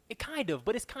 Young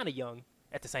but it's kind of young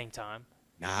at the same time.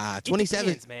 Nah, 27,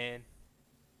 depends, man.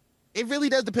 It really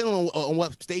does depend on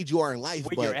what stage you are in life.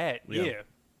 Where you're at,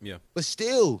 yeah. But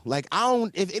still, like I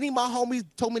don't. If any of my homies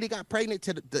told me they got pregnant,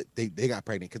 they got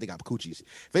pregnant because they got coochies.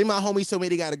 If any of my homies told me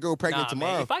they got a girl pregnant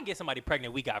tomorrow, man, if I get somebody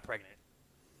pregnant, we got pregnant.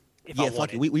 If I want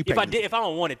fuck it. it. We if I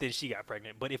don't want it, then she got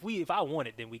pregnant. But if I want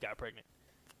it, then we got pregnant.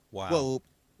 Wow.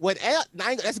 Well,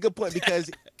 that's a good point because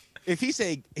if he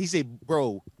say,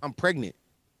 bro, I'm pregnant.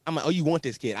 I'm like, oh, you want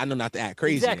this kid? I know not to act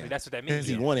crazy. Exactly, now. that's what that means.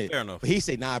 He wanted. Fair enough. But he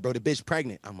say, nah, bro, the bitch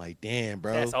pregnant. I'm like, damn,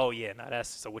 bro. So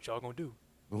what y'all gonna do?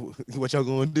 What y'all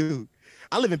gonna do?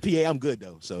 I live in PA. I'm good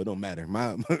though, so it don't matter.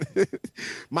 My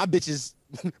bitch's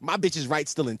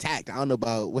rights still intact. I don't know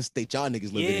about what state y'all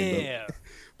niggas living in,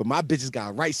 but my bitches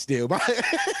got rights still.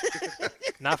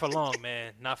 Not for long,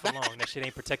 man. Not for long. That shit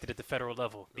ain't protected at the federal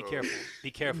level. Be careful.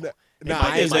 Be careful.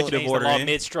 I ain't executive order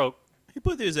mid-stroke. He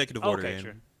put the executive order in.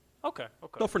 Sure. Okay.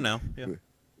 So for now, yeah.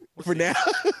 For now,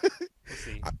 we'll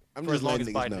see. I'm for just as long as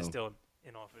letting niggas Biden know. is still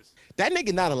in office. That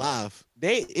nigga not alive.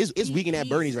 It's weekend at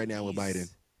Bernie's right now with Biden.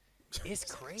 It's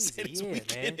crazy,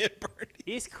 man.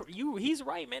 He's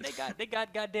right, man. They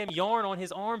got goddamn yarn on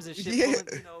his arms and shit. Yeah.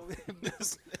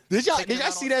 Did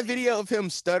y'all see that video of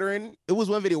him stuttering? It was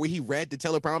one video where he read the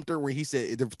teleprompter where he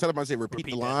said the teleprompter said repeat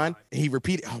the line. And he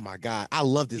repeated. Oh my god, I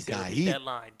love this guy. That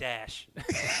line dash.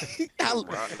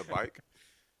 Riding the bike.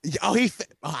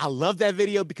 I love that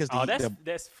video because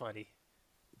that's funny.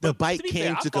 The bike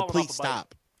came to complete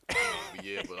stop.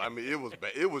 Yeah, but I mean,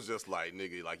 it was just like,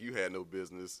 nigga, like you had no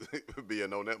business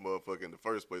being on that motherfucker in the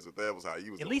first place. If that was how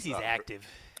you was. At least he's active.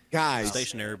 Guys,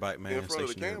 stationary bike, man.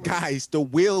 Stationary. Guys, the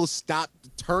wheels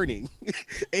stopped turning,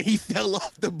 and he fell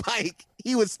off the bike.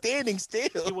 He was standing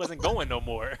still. He wasn't going no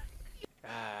more.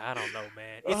 I don't know,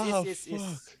 man. It's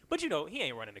but he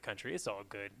ain't running the country. It's all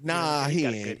good. Nah, he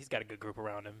ain't. He's got a good group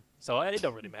around him, so it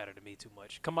don't really matter to me too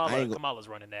much. Kamala's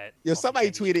running that. Yo,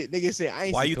 somebody tweeted, nigga said, I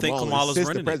ain't Why seen you think Kamala's running since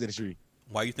the it? presidency.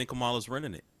 Why you think Kamala's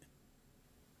running it?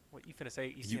 What you finna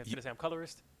say? You finna say I'm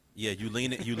colorist? Yeah, you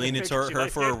lean into her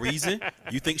for a reason.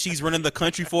 You think she's running the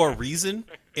country for a reason,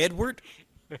 Edward?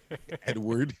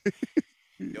 Edward.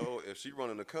 Yo, if she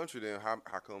running the country, then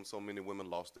how come so many women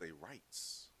lost their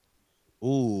rights?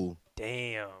 Ooh.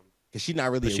 Damn. Cause she's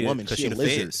not really a woman. She a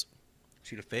lizard.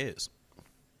 She the feds.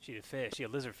 She the fed. She a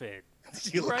lizard fed.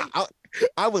 Right?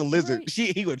 I would lizard. Right.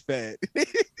 He would fed. A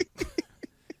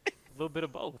little bit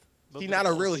of both. She's not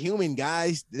a real human,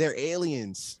 guys. They're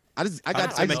aliens. How does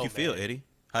that make you feel, Eddie?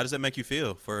 How does that make you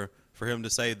feel for him to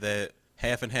say that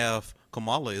half and half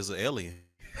Kamala is an alien?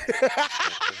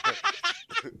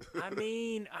 I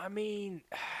mean,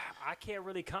 I can't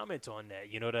really comment on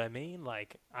that. You know what I mean?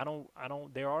 Like, I don't.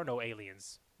 There are no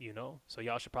aliens. So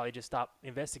y'all should probably just stop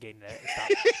investigating that.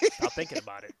 And stop thinking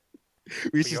about it.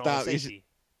 We should stop. I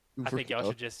think y'all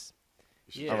should just.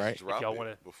 Yeah. All right. If y'all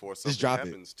want to. Before something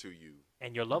happens to you.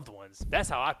 And your loved ones. That's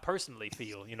how I personally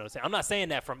feel. You know what I'm saying? I'm not saying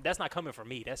that that's not coming from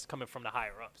me. That's coming from the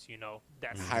higher ups.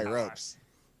 That's higher ups.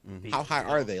 How high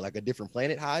are they? Like a different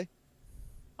planet high?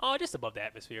 Oh, just above the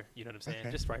atmosphere. You know what I'm saying? Okay.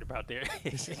 Just right about there.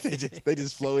 they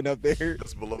just floating up there.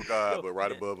 Just below God, but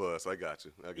right above us. I got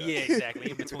you. Yeah, exactly.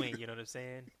 In between. You know what I'm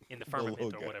saying? In the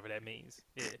firmament or whatever that means.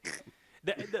 Yeah.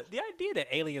 The idea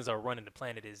that aliens are running the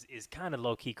planet is kind of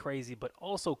low key crazy, but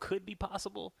also could be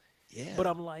possible. Yeah. But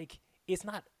I'm like, it's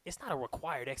not a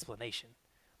required explanation.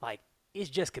 Like, it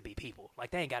just could be people.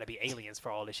 Like, they ain't got to be aliens for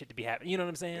all this shit to be happening. You know what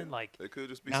I'm saying? Yeah, like, it could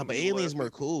just be. But aliens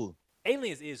were cool.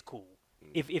 Aliens is cool.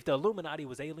 If the Illuminati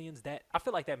was aliens, that I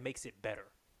feel like that makes it better.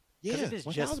 Yeah, if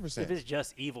it's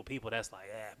just evil people, that's like,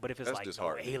 but if it's that's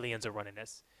like aliens are running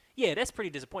this, that's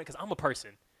pretty disappointing. Because I'm a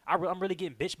person, I'm really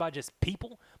getting bitched by just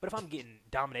people. But if I'm getting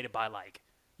dominated by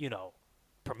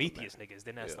Prometheus niggas,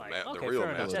 then that's okay,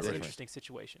 fair enough. That's an interesting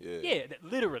situation. Yeah,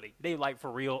 literally, they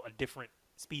for real a different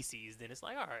species. Then it's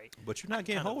like, all right. But you're not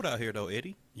getting hold out here though,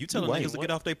 Eddie. You telling niggas to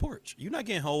get off their porch. You're not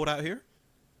getting hold out here.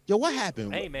 Yo, what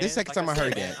happened? Hey, man, this second time I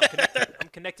heard that. I'm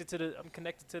connected to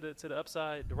the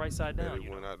upside, the right side down. They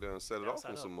went out there and set it off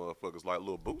on some motherfuckers like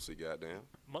Lil Boosie, goddamn.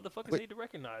 Motherfuckers need to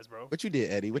recognize, bro. What you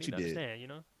did, Eddie? What you did?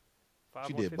 Understand, What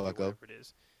you did, Bucko? Whatever it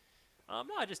is. No,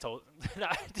 I just told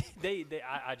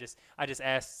I just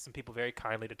asked some people very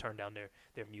kindly to turn down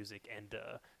their music and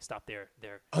stop their.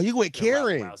 Oh, you went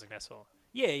Karen. That's all.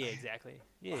 Yeah, exactly.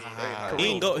 Yeah. Wow.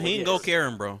 He didn't go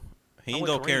Karen, bro. He didn't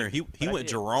go Karen. He went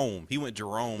Jerome. He went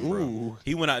Jerome, bro. Ooh.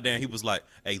 He went out there and he was like,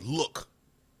 "Hey, look,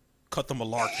 cut the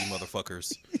malarkey,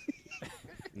 motherfuckers.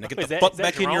 Now get the fuck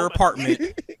back in your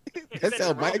apartment." That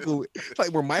sounds Michael. It's like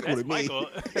we're Michael to me.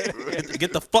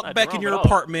 Get the fuck back in your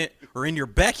apartment or in your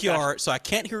backyard so I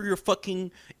can't hear your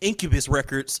fucking Incubus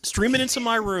records streaming into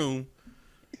my room.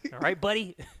 All right,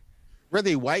 buddy. Were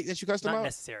they white that you cussed them out? Not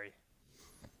necessary.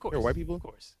 Of course. They're white people? Of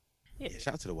course. Yeah.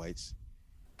 Shout out to the whites.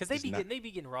 Because they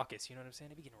be getting raucous, you know what I'm saying?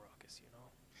 They be getting raucous,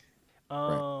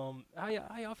 Right.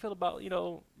 How y'all feel about,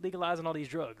 legalizing all these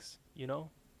drugs,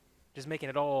 Just making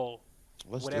it all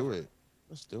Let's whatever. do it.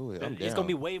 Let's do it. It's gonna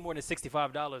be way more than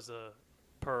 $65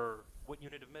 per. What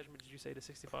unit of measurement did you say? The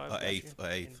 65. An eighth. An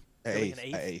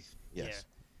eighth. Yes. Yeah.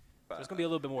 So it's gonna be a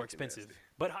little bit more expensive,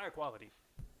 but higher quality.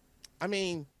 I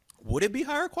mean, would it be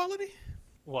higher quality?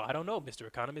 Well, I don't know, Mr.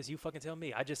 Economist. You fucking tell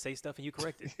me. I just say stuff and you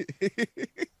correct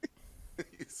it.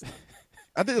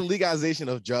 I think the legalization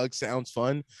of drugs sounds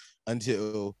fun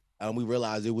until we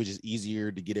realized it was just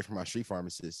easier to get it from our street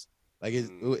pharmacists. Like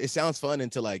it sounds fun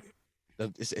until like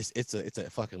it's a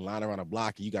fucking line around a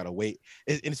block and you gotta wait.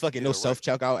 It's fucking no self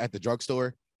checkout at the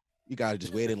drugstore. You gotta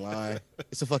just wait in line.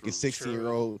 It's a fucking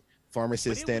 16-year-old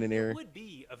pharmacist standing there. It would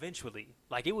be eventually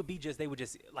like it would be just they would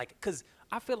just like because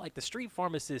I feel like the street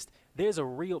pharmacist there's a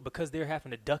real because they're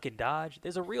having to duck and dodge.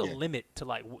 There's a real limit to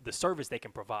like the service they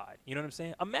can provide. You know what I'm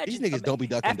saying? Imagine these niggas don't be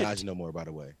ducking and dodging no more. By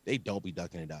the way, they don't be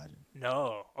ducking and dodging.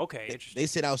 No, okay. They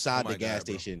sit outside the gas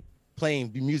station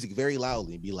playing music very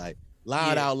loudly and be like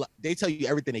loud out. They tell you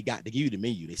everything they got. They give you the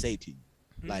menu. They say it to you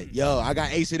like, "Yo, I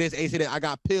got ace of this, ace of that. I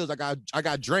got pills. I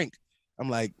got drink." I'm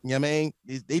like, you know what I mean?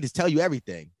 They just tell you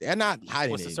everything. They're not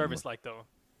hiding. What's the service like though?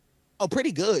 Oh,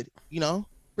 pretty good. You know,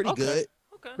 pretty good.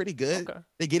 Okay. Pretty good. Okay.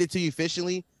 They get it to you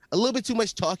efficiently. A little bit too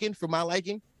much talking for my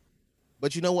liking,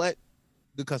 but you know what?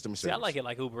 Good customer service. See, I like it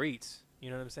like Uber Eats.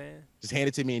 You know what I'm saying? Just hand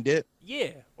it to me and dip.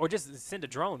 Yeah, or just send a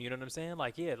drone. You know what I'm saying?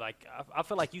 Like, yeah, like I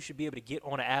feel like you should be able to get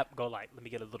on an app, go like, let me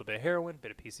get a little bit of heroin,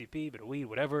 bit of PCP, bit of weed,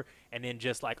 whatever, and then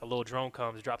just like a little drone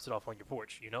comes, drops it off on your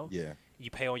porch. You know? Yeah. You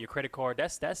pay on your credit card.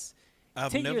 That's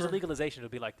 10 years of legalization.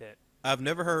 It'll be like that. I've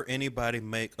never heard anybody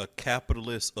make a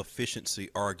capitalist efficiency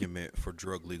argument for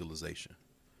drug legalization.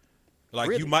 Like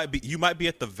really? you might be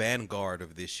at the vanguard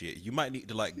of this shit. You might need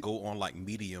to like go on like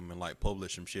Medium and like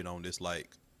publish some shit on this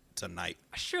like tonight.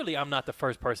 Surely I'm not the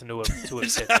first person to admit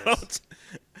this.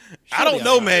 I don't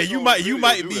know, man. You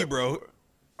might be, bro.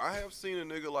 I have seen a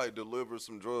nigga like deliver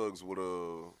some drugs with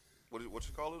a what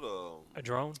you call it a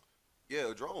drone. Yeah,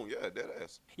 a drone. Yeah, dead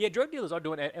ass. Yeah, drug dealers are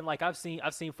doing that, and like I've seen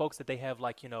folks that they have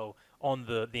like on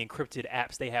the encrypted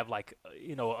apps they have like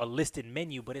a listed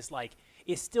menu, but it's like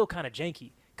it's still kind of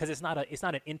janky because it's not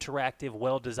an interactive,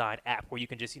 well designed app where you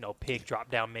can just pick drop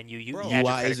down menu. You add your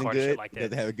credit isn't card good. Shit like that.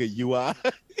 They have a good UI.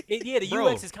 The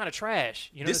UX is kind of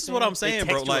trash. This is what I'm saying,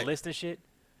 bro. Like list and shit.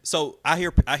 So I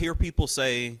hear people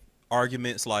say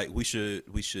arguments like we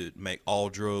should make all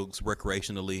drugs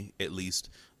recreationally at least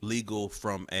legal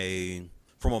from a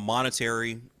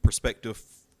monetary perspective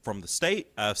from the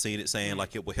state. I've seen it saying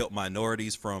like it will help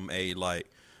minorities from a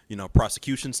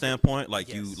prosecution standpoint. Like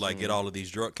get all of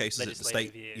these drug cases at the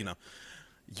state. Yeah.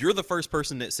 You're the first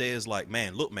person that says like,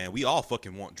 man, look, man, we all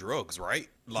fucking want drugs, right?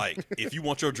 Like if you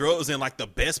want your drugs in like the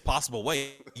best possible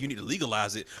way, you need to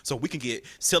legalize it so we can get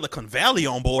Silicon Valley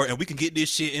on board and we can get this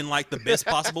shit in like the best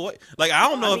possible way. Like I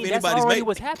don't know if anybody's making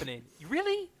what's happening.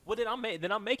 Really? Well, then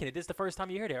I'm making it. This is the first time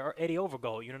you heard it. Or Eddie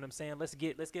Overgold. You know what I'm saying? Let's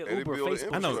get Uber,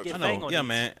 Facebook. I know. Yeah,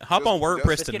 man. Hop on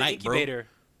WordPress tonight, bro.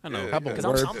 I know. Because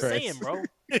I'm saying, bro.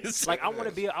 Like I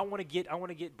want to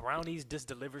get brownies just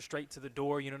delivered straight to the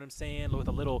door. You know what I'm saying? With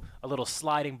a little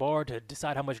sliding bar to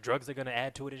decide how much drugs they're gonna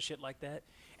add to it and shit like that.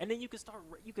 And then you can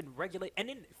regulate. And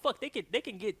then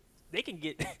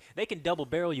they can double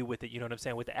barrel you with it. You know what I'm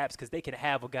saying? With the apps, because they can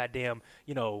have a goddamn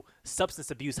substance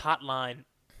abuse hotline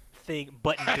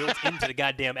button built into the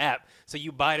goddamn app, so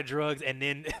you buy the drugs and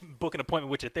then book an appointment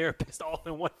with your therapist all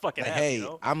in one fucking app. Hey,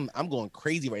 I'm going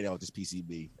crazy right now with this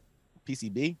PCB.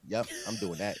 Yep, I'm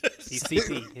doing that.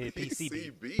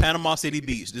 PCB. Panama City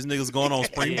Beach. This nigga's going on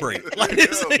spring break. Like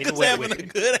this nigga's having a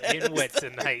good ass. Getting wet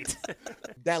tonight.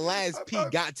 That last P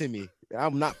got to me.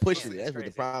 I'm not pushing it. That's what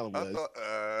the problem was.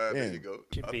 There you go.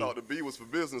 I thought the B was for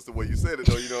business the way you said it,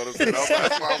 though. You know what I'm saying?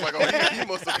 That's why I was like, oh, he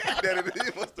must have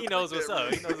that. He knows what's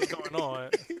up. He knows what's going on.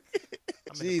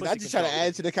 Jeez, I just tried to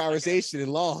add to the conversation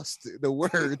and lost the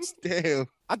words. Damn.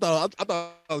 I thought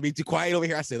I was being too quiet over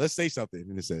here. I said, let's say something.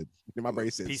 And it said, my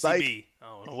brain said, PCB. Psych. I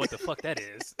don't know what the fuck that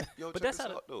is. Yo, but that's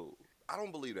how though. I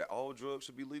don't believe that all drugs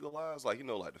should be legalized. Like,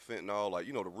 like the fentanyl, like,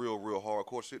 the real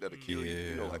hardcore shit that'll kill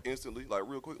you, like instantly, like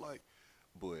real quick, like.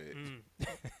 But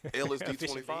LSD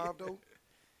 25 though,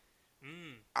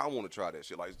 I want to try that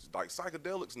shit. Like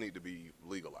psychedelics need to be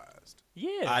legalized.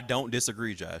 Yeah, I don't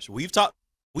disagree, Josh. We've talked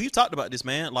about this,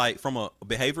 man. Like from a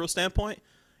behavioral standpoint,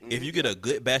 if you get a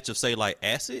good batch of say like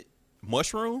acid,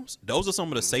 mushrooms, those are some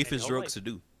of the safest drugs to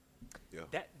do.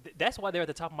 Yeah, that's why they're at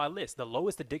the top of my list. The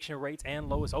lowest addiction rates and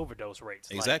lowest overdose rates.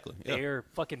 Exactly. Like,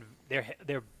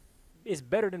 they're it's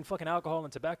better than fucking alcohol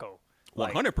and tobacco.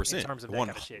 100%. In terms of that kind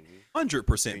of shit.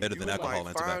 100% better than alcohol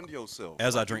and tobacco. Yourself.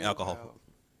 As I drink alcohol.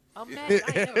 Man, I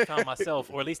ain't never found myself,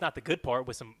 or at least not the good part,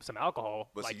 with some alcohol.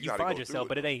 But like see, you find yourself,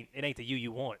 but it ain't the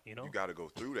you want. You know. You got to go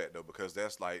through that though, because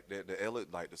that's like the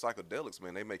psychedelics,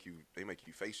 man. They make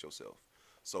you face yourself.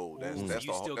 So that's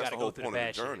the whole point of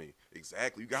the journey. Shit.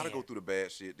 Exactly. You got to go through the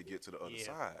bad shit to get to the other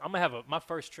side. I'm gonna have my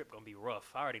first trip gonna be rough.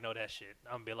 I already know that shit.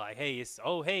 I'm gonna be like, hey,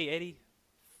 hey Eddie.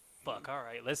 Fuck, all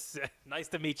right, let's. Nice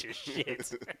to meet you.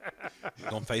 Shit.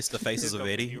 You're gonna face the faces of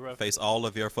Eddie. Face all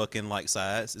of your fucking like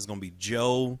sides. It's gonna be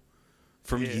Joe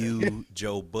from you,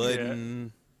 Joe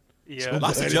Budden. Yeah,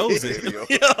 lots of Joes in.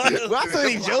 Lots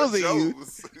of Joes in you.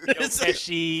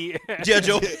 Pesci. Yeah,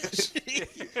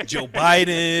 Joe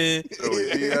Biden.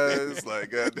 Joey Diaz,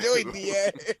 like Joey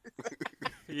Diaz.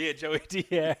 Yeah, Joey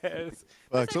Diaz.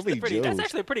 Fuck, That's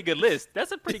actually a pretty good list.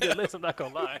 That's a pretty good list. I'm not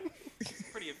gonna lie.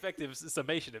 Pretty effective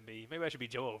summation of me. Maybe I should be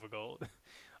Joe Overgold.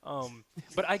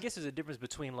 But I guess there's a difference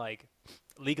between like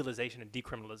legalization and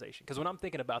decriminalization. Because when I'm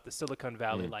thinking about the Silicon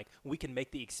Valley, like we can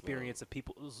make the experience of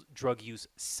people's drug use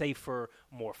safer,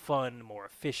 more fun, more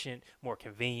efficient, more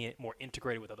convenient, more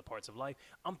integrated with other parts of life.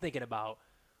 I'm thinking about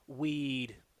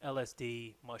weed,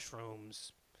 LSD,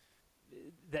 mushrooms,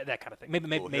 that kind of thing. Maybe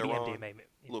MDMA. Maybe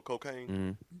a little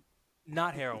cocaine.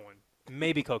 Not heroin.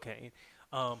 Maybe cocaine.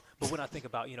 But when I think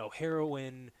about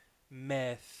heroin,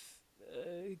 meth,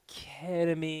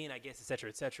 ketamine, I guess, et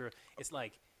cetera, it's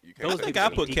like I think I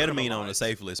put ketamine on the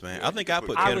safe list, man. I think I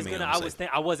put ketamine on the safe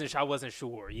list. I wasn't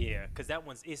sure, yeah, because that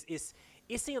one's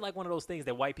it seemed like one of those things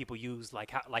that white people use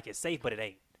like it's safe, but it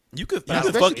ain't. You could fuck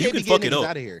it up.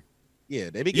 Out of here. Yeah,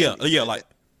 they be like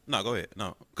no, go ahead,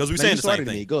 no, because we saying the same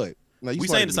thing. Go ahead. No, we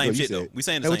saying the same shit though. We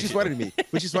saying the same shit.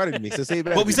 What you smarter than me? So say it.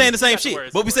 But we saying the same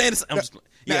shit. But we saying this.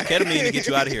 Ketamine to get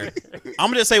you out of here. I'm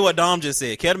gonna just say what Dom just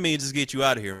said. Ketamine just get you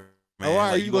out of here. Man. Oh,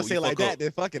 why are you gonna say like that?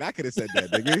 Then fuck it, I could have said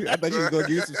that. Nigga. I thought you was gonna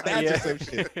give some stats or some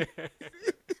shit.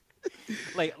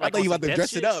 I thought you about to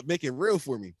dress it up, make it real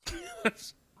for me.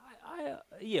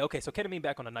 Yeah, okay, so ketamine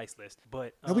back on the nice list,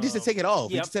 but no, we just said take it off.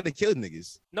 We just said to kill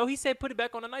niggas. No, he said put it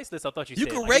back on the nice list. I thought you said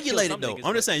you can regulate it though.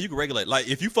 I'm just saying you can regulate. Like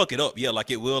if you fuck it up, yeah, like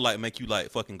it will like make you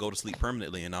like fucking go to sleep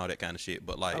permanently and all that kind of shit.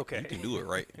 But like you can do it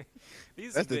right.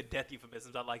 These are good death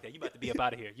euphemisms. I like that. You about to be up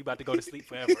out of here. You about to go to sleep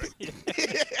forever.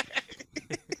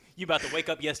 You about to wake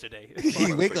up yesterday.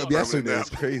 You wake up yesterday.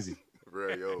 It's crazy.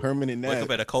 Permanent nap. Wake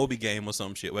up at a Kobe game or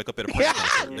some shit. Wake up at a Prince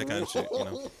concert. That kind of shit. You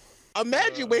know.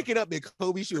 Imagine waking up and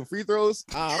Kobe shooting free throws.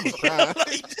 I'm crying.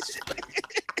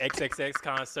 XXX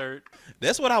concert.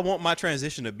 That's what I want my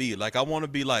transition to be. Like I want to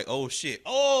be like, oh shit,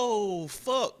 oh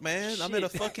fuck, man, I'm in a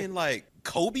fucking like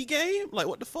Kobe game. Like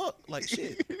what the fuck, like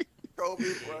shit. Kobe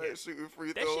Bryant shooting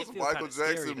free throws. Michael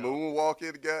Jackson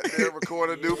moonwalking, goddamn,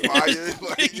 recording new fire.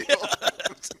 Like,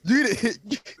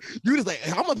 you just like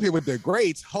I'm up here with the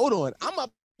greats. Hold on, I'm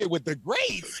up here with the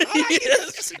greats.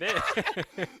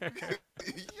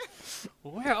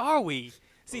 Where are we?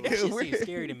 See, that shit seems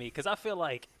scary to me because I feel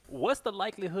like, what's the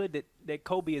likelihood that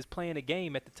Kobe is playing a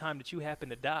game at the time that you happen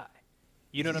to die?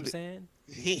 You know what I'm saying?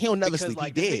 He'll never sleep.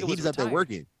 Like, he dead. He's up there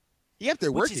working. He up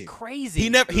there working. Which is crazy. He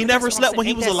never slept when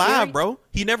he was alive, bro.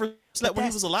 He never slept when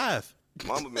he was alive.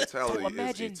 Mamba mentality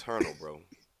is eternal, bro.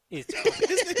 This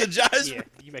nigga Josh. Yeah,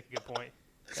 you make a good point.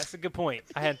 That's a good point.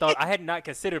 I had not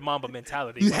considered Mamba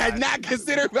mentality. You had not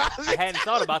considered Mamba. I hadn't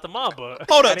thought about the Mamba.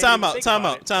 Hold up, time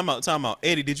out.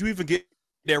 Eddie, did you even get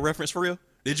that reference for real?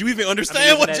 Did you even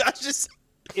understand what Josh just said?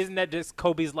 Isn't that just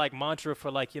Kobe's like mantra for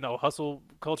like, hustle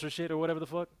culture shit or whatever the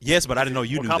fuck? Yes, but I didn't know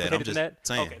you knew that. I'm just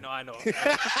saying. Okay, no, I know.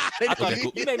 I thought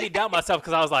you made me doubt myself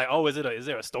because I was like, oh, is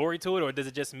there a story to it or does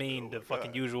it just mean the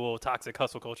fucking usual toxic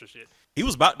hustle culture shit? He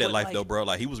was about that life though, bro.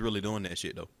 Like he was really doing that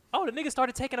shit though. Oh, the nigga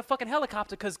started taking a fucking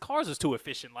helicopter because cars was too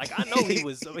efficient. Like I know he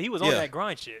was on that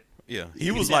grind shit. Yeah,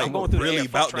 he was like really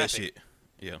about that shit.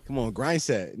 Yeah. Come on, grind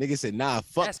set. Nigga said, nah,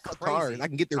 fuck cars. I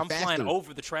can get there faster. I'm flying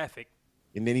over the traffic.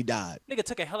 And then he died. Nigga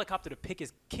took a helicopter to pick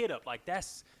his kid up. Like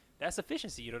that's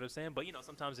efficiency. You know what I'm saying? But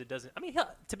sometimes it doesn't. I mean,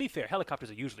 to be fair, helicopters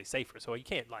are usually safer, so you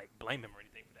can't like blame him or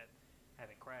anything for that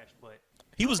having crashed. But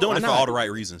he was doing it for all the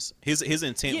right reasons. His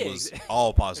intent was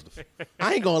all positive.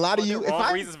 I ain't gonna lie to you.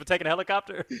 Reasons for taking a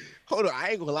helicopter. Hold on, I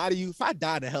ain't gonna lie to you. If I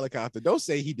died in a helicopter, don't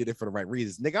say he did it for the right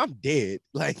reasons, nigga. I'm dead.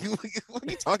 Like, what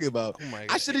are you talking about? Oh my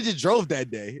God. I should have just drove that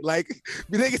day. Like,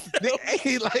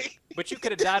 like. But you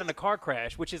could have died in a car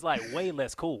crash, which is like way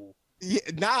less cool. Yeah,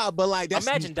 nah, but like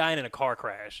imagine dying in a car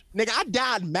crash. Nigga, I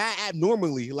died mad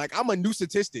abnormally. Like I'm a new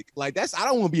statistic. Like I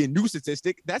don't want to be a new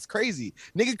statistic. That's crazy.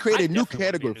 Nigga created a new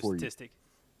category for you.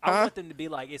 I want them to be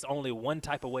like it's only one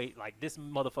type of way. Like this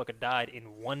motherfucker died in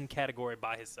one category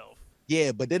by himself.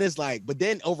 Yeah, but then it's like,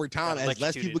 over time, as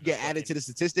less people get added to the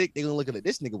statistic, they're gonna look at it.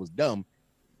 This nigga was dumb.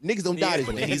 Niggas don't die this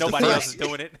way. Nobody else is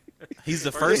doing it. He's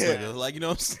the first nigga. Like, you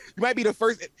know, you might be the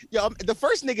first. Yo, the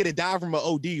first nigga to die from an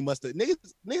OD must have niggas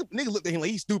looked at him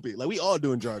like he's stupid. Like we all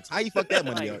doing drugs. How you fuck that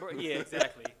money up? Yeah,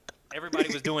 exactly.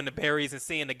 Everybody was doing the berries and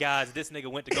seeing the guys. This nigga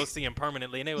went to go see him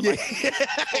permanently, and they were like,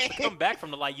 "Come back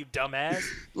from the light, you dumbass!"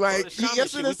 Like, we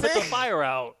put the fire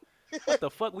out. What the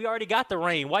fuck? We already got the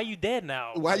rain. Why you dead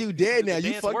now? Why you dead now?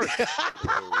 You fucked.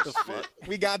 Oh, shit.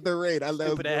 We got the rain. I love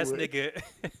stupid ass nigga.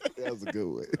 That was a good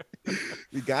one.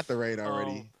 We got the rain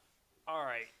already. All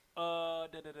right. Oh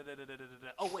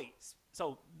wait.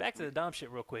 So back to the Dom shit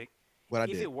real quick. What I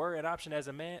did? If it were an option as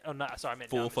a man, I meant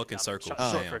full fucking circle.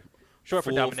 Short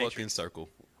for full dominatrix. fucking circle.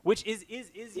 Which is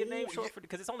your name short for?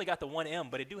 Because it's only got the one M,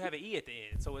 but it do have an E at the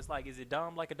end. So it's like, is it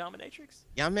Dom like a dominatrix?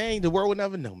 Yeah, man. The world will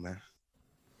never know, man.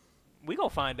 We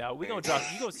gonna find out. We gonna drop.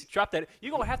 You gonna drop that.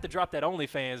 You gonna have to drop that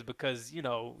OnlyFans because you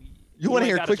want to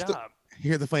hear a quick story.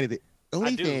 Here's the funny thing.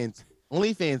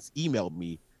 OnlyFans emailed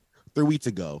me 3 weeks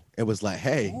ago and was like,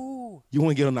 "Hey, you want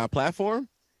to get on our platform?"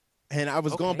 And I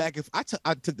was going back. If I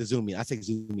took the Zoom meeting, I take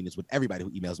Zoom meetings with everybody who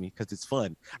emails me because it's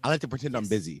fun. I like to pretend I'm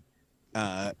busy.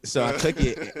 So I took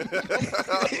it.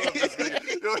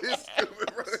 Yo, he's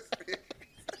stupid, bro.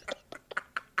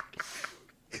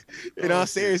 In all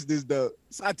seriousness, though,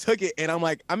 so I took it and I'm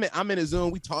like, I'm in a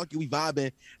Zoom, we talking, we vibing,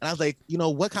 and I was like,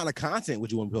 what kind of content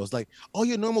would you want to post? Like,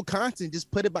 your normal content, just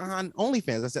put it behind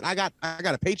OnlyFans. I said, I got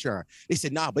a Patreon. They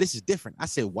said, nah, but this is different. I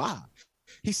said, why?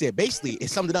 He said, basically, it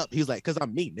summed it up. He was like, because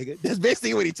I'm me, nigga. That's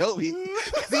basically what he told me.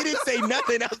 He didn't say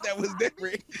nothing else that was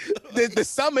different. To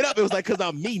sum it up, it was like, because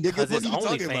I'm me, nigga. Because it's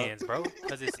OnlyFans, bro.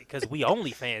 Because we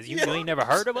OnlyFans. You ain't never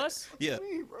heard of us? Yeah.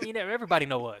 Everybody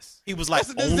know us. He was like,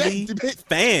 only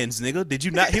fans, nigga. Did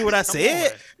you not hear what I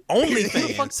said? OnlyFans. Who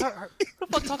the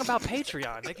fuck talking about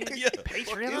Patreon, nigga? Yeah.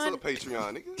 Patreon? What is a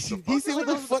Patreon, nigga? He said, what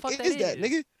the fuck is that,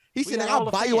 nigga? He said, I'll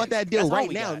buy you out that deal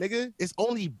right now, nigga. It's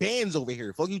only bands over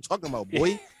here. Fuck you talking about,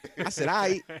 boy? I said, all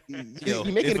right. You're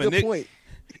making a good point.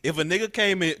 If a nigga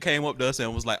came up to us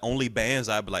and was like, only bands,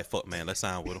 I'd be like, fuck, man, let's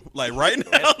sign with him. Like, right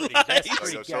now.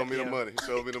 Show me the money.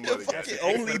 Show me the money.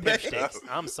 Only bands.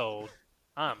 I'm sold.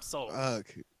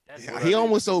 He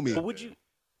almost sold me. But would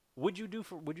you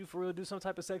for real do some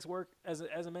type of sex work as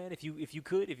a man if you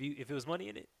could, if it was money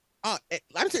in it?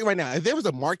 Let me tell you right now, if there was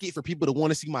a market for people to want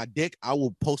to see my dick, I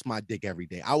will post my dick every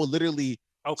day. I will literally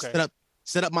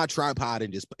set up my tripod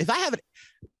and just, if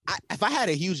I had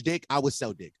a huge dick, I would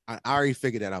sell dick. I already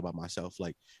figured that out by myself.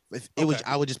 Like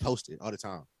I would just post it all the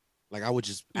time. Like I would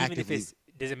just actively.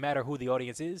 Does it matter who the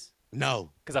audience is?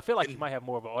 No, because I feel like you might have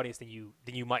more of an audience than you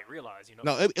might realize.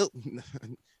 No,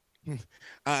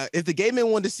 if the gay man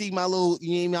wanted to see my little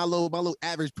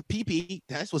average PP,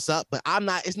 that's what's up. But I'm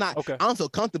not. It's not. Okay. I don't feel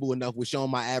comfortable enough with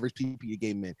showing my average PP to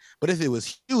gay men. But if it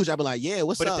was huge, I'd be like, yeah,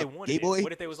 what's up, gay boy?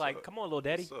 What if they was like, come on, little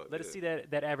daddy, let us see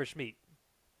that average meat.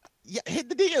 Yeah, hit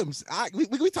the DMs.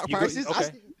 We talk prices.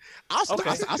 Okay. I'll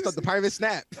start the private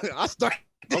snap. I'll start.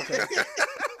 Okay.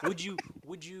 Would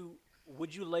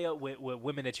you lay up with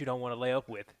women that you don't want to lay up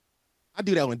with? I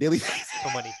do that on a daily basis.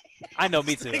 For money. I know,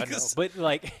 me too. I know. But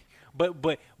like, but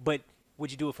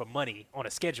would you do it for money on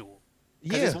a schedule?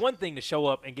 Because it's one thing to show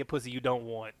up and get pussy you don't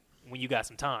want when you got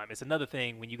some time. It's another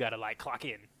thing when you got to like clock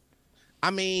in. I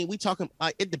mean, we talking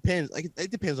like it depends. Like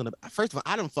it depends on the. First of all,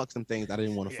 I done fuck some things I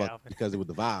didn't want to fuck because it was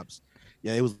the vibes.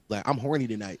 Yeah, it was like I'm horny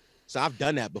tonight, so I've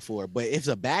done that before. But if it's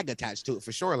a bag attached to it,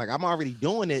 for sure. Like I'm already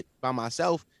doing it by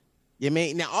myself. You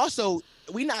mean now? Also,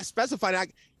 we not specifying.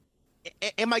 Like,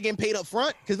 am I getting paid up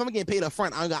front? Because if I'm getting paid up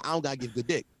front, I don't got to give good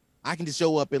dick. I can just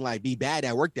show up and like be bad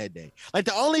at work that day. Like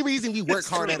the only reason we work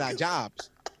hard at our jobs.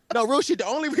 No, real shit. The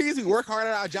only reason we work hard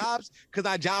at our jobs because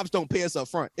our jobs don't pay us up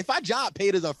front. If our job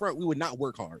paid us up front, we would not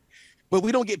work hard. But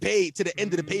we don't get paid to the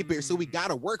end of the pay period, so we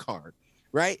gotta work hard,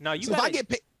 right? No, if I get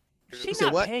paid, she's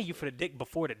not paying you for the dick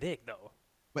before the dick though.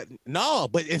 But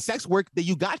in sex work, that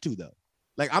you got to though.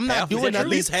 Like I'm not doing at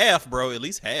least half, bro. At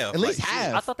least half. At least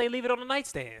half. I thought they leave it on the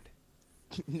nightstand.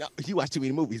 No, you watch too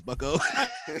many movies, Bucko.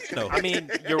 No, I mean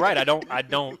you're right. I don't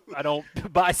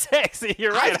buy sex.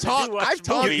 You're right. I've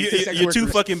talked. You're too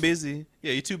fucking busy.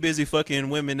 Yeah, you're too busy fucking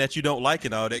women that you don't like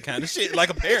and all that kind of shit. Like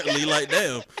apparently, like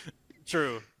damn.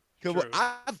 True.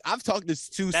 I've talked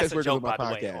to two sex workers on my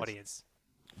podcast. Audience.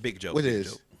 Big joke. What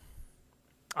is?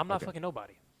 I'm not fucking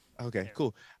nobody. Okay,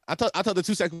 cool. I talked to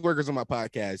two sex workers on my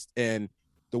podcast, and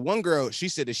the one girl, she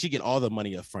said that she get all the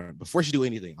money up front before she do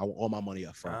anything. I want all my money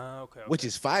up front, which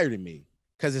is fire to me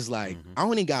because it's like I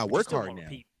only got to work hard now.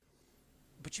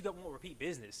 But you won't repeat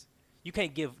business. You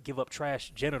can't give up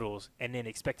trash genitals and then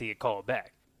expect to get called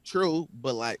back. True,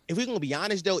 but like if we're gonna be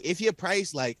honest though, if your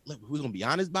price, like, look, we're gonna be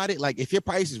honest about it. Like if your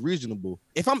price is reasonable,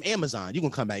 if I'm Amazon, you're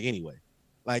gonna come back anyway.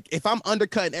 Like if I'm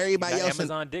undercutting everybody else,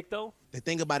 Amazon dick though. The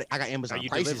thing about it, I got Amazon Are you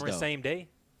prices delivering though. Same day?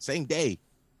 Same day.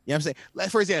 You know what I'm saying? Like,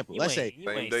 for example, let's say you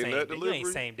ain't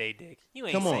same day dick. You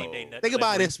ain't come on. same day nut Think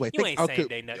about it this way. You ain't same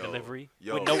day nut delivery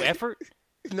with no effort.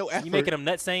 No effort. You making them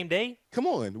nut same day? Come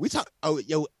on. We talk. Oh,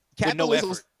 yo,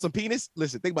 capitalism, some penis.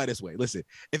 Listen, think about it this way. Listen,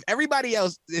 if everybody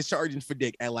else is charging for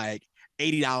dick at like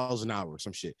 $80 an hour or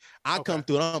some shit, I come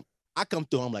through.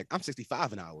 I'm like, I'm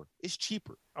 65 an hour. It's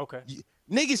cheaper. Okay.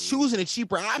 Niggas choosing a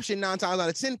cheaper option 9 times out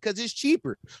of 10 because it's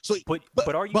cheaper. So,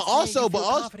 but are you? But also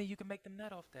confident you can make them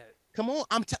nut off that? Come on,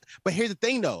 but here's the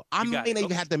thing though. I may not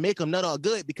even have to make them nut all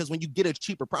good because when you get a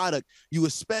cheaper product, you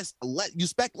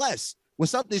expect less. When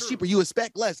something is cheaper, you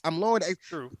expect less. I'm lowering that.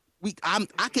 True.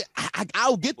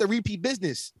 I'll get the repeat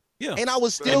business. Yeah. And I will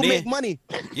still make money.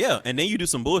 Yeah. And then you do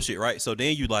some bullshit, right? So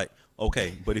then you like,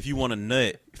 okay, but if you want to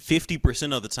nut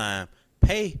 50% of the time,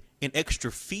 pay an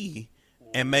extra fee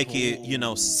and make it,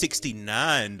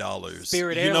 $69.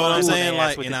 Spirit you know what I'm saying?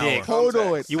 Like an hour. Hold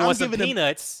on. You want some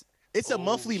peanuts? It's a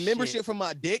monthly membership for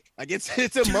my dick. Like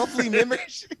it's a monthly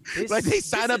membership. Like they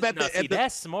sign up at the.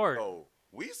 That's smart. Oh.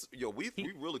 We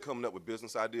really coming up with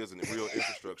business ideas and real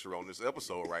infrastructure on this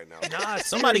episode right now. Nah,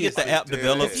 somebody get the app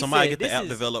developed. Somebody get the app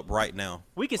developed right now.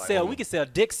 We can sell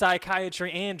dick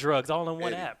psychiatry and drugs all in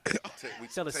one app. We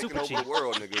sell a taking super over cheap. the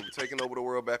world, nigga. We taking over the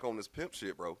world back on this pimp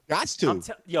shit, bro. Gots to.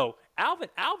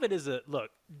 Alvin is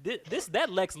that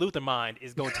Lex Luthor mind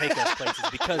is gonna take us places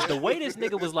because the way this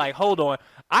nigga was like, hold on,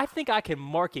 I think I can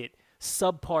market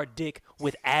subpar dick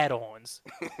with add-ons.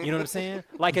 You know what I'm saying?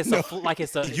 Like it's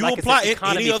you apply an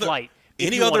economy any other flight. Any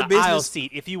if you other want an business aisle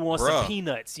seat, if you want some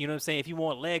peanuts, you know what I'm saying? If you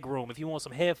want leg room, if you want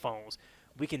some headphones,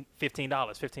 we can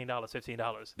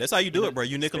 $15. That's how you do it, bro.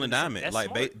 You nickel and dime it.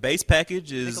 Like base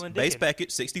package is base package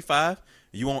 65.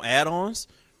 You want add-ons?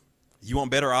 You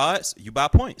want better odds? You buy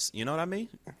points. You know what I mean?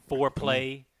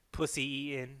 Foreplay, pussy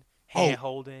eating. Hand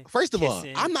holding. First of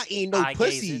kissing, all, I'm not eating no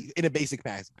pussy in a basic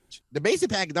package. The basic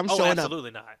package, I'm showing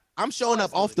absolutely up. Not. I'm showing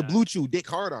up off the Blue Chew dick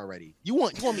hard already. You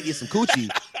want me to eat some coochie?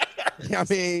 I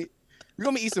mean, you're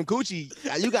gonna eat some coochie.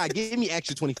 You gotta give me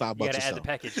extra $25 You gotta or add so. the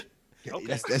package. Okay.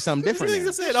 That's something different.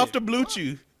 Nigga said off the Blue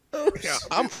Chew.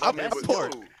 I'm poor.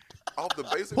 Off the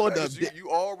basic package, you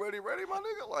already ready, my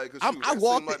nigga? Like, I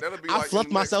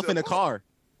fluffed myself in the car.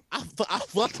 I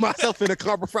fluffed myself in the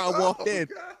car before I walked in.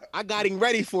 I got him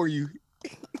ready for you.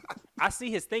 I see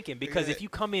his thinking because if you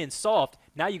come in soft,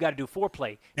 now you got to do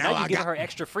foreplay. Now you give her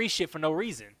extra free shit for no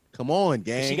reason. Come on,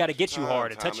 gang. She got to get you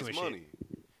hard and touch you and shit.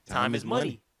 Time is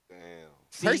money. Damn.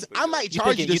 First, I might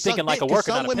charge you to suck dick because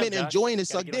some women enjoying to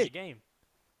suck dick.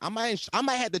 I might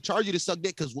have to charge you to suck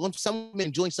dick because some women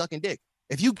enjoy sucking dick.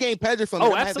 If you gain pleasure from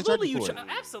it, I have to charge you for it.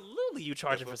 Absolutely, you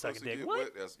charging for sucking dick.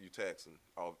 What? That's you taxing.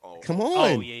 Come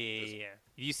on. Oh yeah.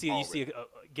 You see,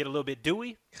 get a little bit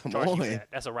dewy. Come on.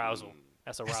 That's arousal.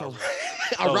 That's arousal.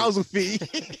 Arousal fee.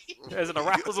 There's an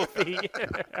arousal fee.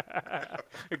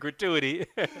 Gratuity.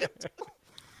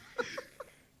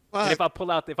 And if I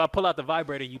pull out the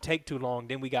vibrator, you take too long.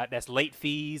 Then we got that's late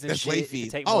fees and that's shit. Late fees.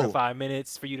 It take more than 5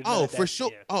 minutes for you to. Oh, for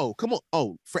sure. Yeah. Oh, come on.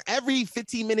 Oh, for every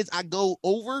 15 minutes I go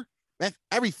over,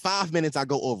 every 5 minutes I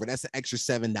go over, that's an extra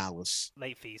 $7.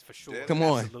 Late fees for sure. Come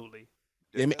on. Absolutely.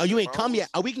 You ain't come yet.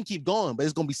 We can keep going, but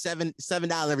it's gonna be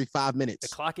 $7 every 5 minutes.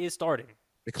 The clock is starting.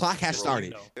 The clock has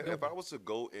started. If I was to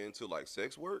go into like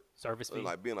sex work, service fee,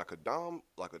 like being like a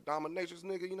dominatrix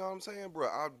nigga, you know what I'm saying, bro?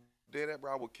 I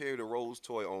would carry the Rose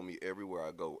toy on me everywhere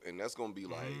I go, and that's gonna be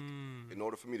like, in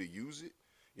order for me to use it,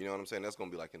 you know what I'm saying? That's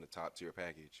gonna be like in the top tier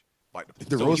package. Like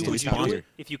the Rose toy sponsored.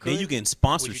 If you could, then you getting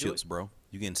sponsorships, bro.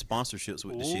 You getting sponsorships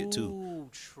with the shit too. Ooh,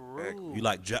 true. You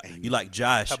like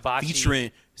Josh Hibachi.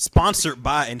 featuring, sponsored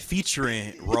by and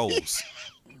featuring Rose.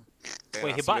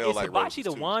 Wait, is Hibachi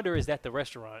the wand or is that the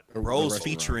restaurant? Rose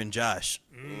featuring Josh.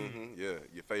 Yeah,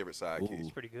 your favorite sidekick.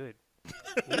 It's pretty good.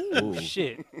 Ooh,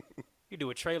 shit. You do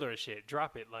a trailer and shit.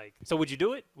 Drop it. So would you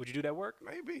do it? Would you do that work?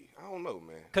 Maybe. I don't know,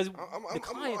 man. Because the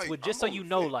clients would, just so you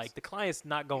know, like the client's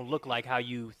not going to look like how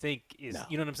you think is,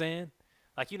 you know what I'm saying?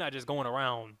 Like you're not just going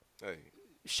around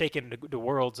shaking the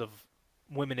worlds of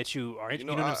women that you are, you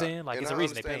know what I'm saying? Like it's a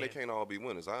reason they pay. They can't all be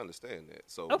winners. I understand that.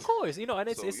 So of course, and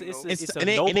it's a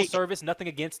noble service. Nothing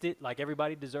against it. Like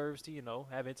everybody deserves to,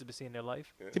 have intimacy in their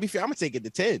life. Yeah. To be fair, I'm gonna take it to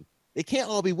 10. They can't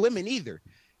all be women either.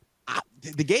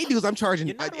 The gay dudes I'm charging,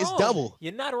 it's double.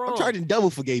 You're not wrong. I'm charging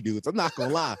double for gay dudes. I'm not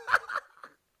gonna lie.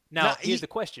 Now here's the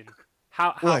question.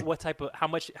 How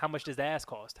much does the ass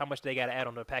cost? How much do they got to add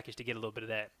on the package to get a little bit of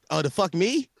that? Oh, to fuck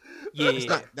me? Yeah.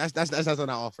 That's not an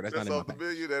offer. That's not in my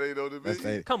package. That ain't on the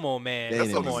menu. Come on, man.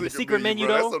 Come on. The secret menu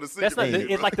though. That's like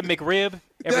it's like the McRib.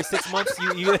 Every 6 months,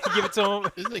 you give it to him.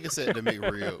 This nigga said the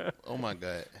McRib. Oh my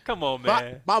god. Come on,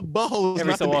 man. My butthole is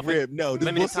not the McRib. No, this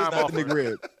limited time not the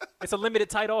McRib. It's a limited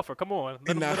tight offer. Come on,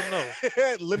 let them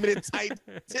know. Limited tight.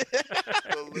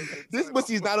 This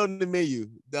pussy's not on the menu.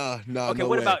 No. Okay, no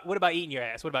what way. about eating your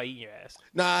ass? What about eating your ass?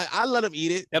 Nah, I let them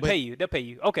eat it. They'll pay you.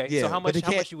 Okay, yeah, so how much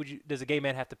does a gay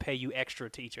man have to pay you extra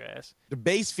to eat your ass? The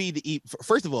base fee to eat.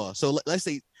 First of all, so let's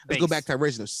go back to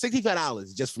original.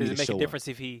 $65 just for me to show up. Does it make a difference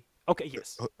if he? Okay,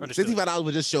 yes. $65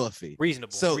 would just show a fee.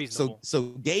 Reasonable. So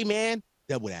gay man,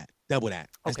 double that.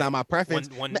 That's not my preference.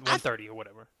 130 or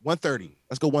whatever. 130.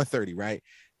 Let's go 130, right?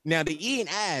 Now the eating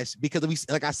ass, because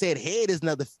like I said, head is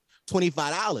another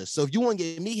 $25. So if you want to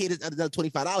get me head, is another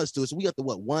 $25 to it. So we up to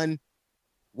what,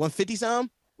 150 something?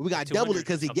 We got double it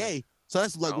because he gay. So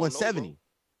that's like 170.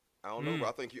 I don't know, bro.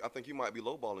 I think you might be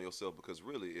lowballing yourself, because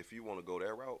really, if you want to go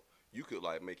that route, you could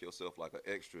like make yourself like an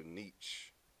extra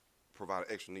niche, provide an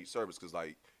extra niche service, because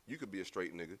like you could be a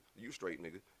straight nigga,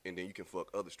 and then you can fuck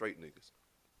other straight niggas.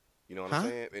 You know what I'm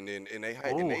saying? And then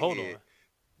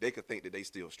they could think that they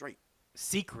still straight.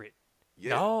 Secret.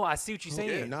 Yeah. No, I see what you're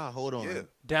saying. Yeah, nah, hold on. Yeah.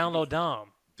 Download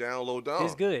Dom.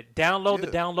 It's good. Download the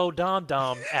Download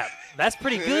Dom app. That's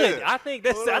pretty good. Yeah. I think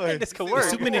this could work.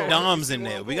 There's too many Doms in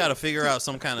there. We got to figure out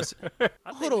some kind of.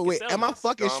 Hold on, wait. Am I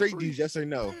fucking straight dudes? Yes or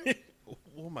no?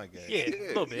 Oh my god. Yeah, a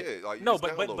little bit. Yeah, like,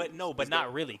 no, but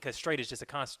not really, because straight is just a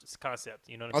concept.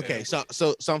 You know what I'm saying? Okay,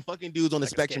 so I'm fucking dudes on the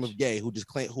spectrum of gay who just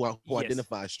claim who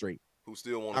identify as straight. Who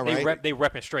still want to they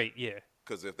repping straight, yeah.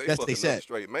 Because if they fucking another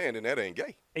straight man, then that ain't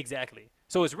gay. Exactly.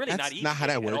 So it's really not easy how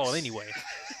that works at all anyway.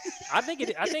 I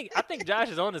think Josh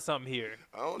is onto something here.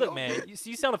 Look, man,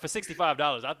 you selling for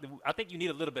 $65. I think you need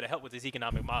a little bit of help with this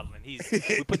economic modeling. We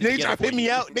put Nigga try to pin me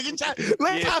out. Nigga try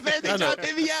to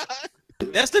pin me out.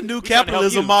 That's the new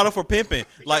capitalism model for pimping.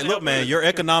 Like, look, man, your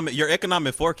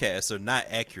economic forecasts are not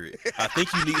accurate. I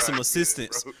think you need some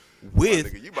assistance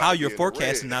with how you're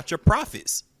forecasting out your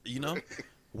profits. You know,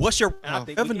 what's your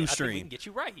revenue stream? We can get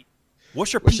you right.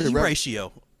 What's your PE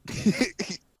ratio?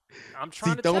 I'm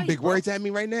trying to throwing tell big you, words at me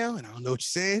right now, and I don't know what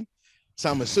you're saying. So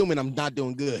I'm assuming I'm not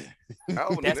doing good.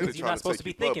 That's because you're not supposed to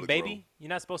be thinking, baby. You're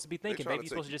not supposed to be thinking, baby. You're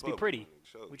supposed to just be pretty.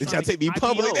 They try to take me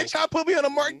public. They try to put me on the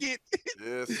market.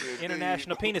 Yes,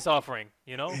 international penis offering.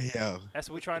 You know. Yeah. That's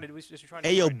what we're trying to do.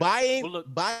 Hey, yo, buying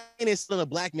and still a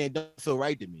black man don't feel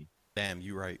right to me. Damn,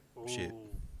 you right. Ooh. Shit.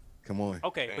 Come on.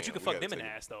 Okay, but you can fuck them in the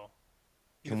ass though.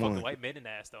 You can fuck the white men in the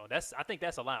ass though. I think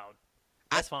that's allowed.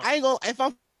 That's fine. I ain't gonna. If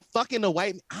I'm fucking a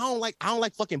white, I don't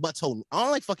like fucking butts holding. I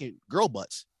don't like fucking girl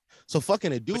butts. So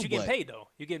fucking a dude. But you're getting paid though.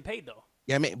 You're getting paid though.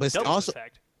 Yeah, man. But double also,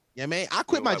 yeah, man. I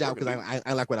quit my job because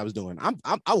I like what I was doing.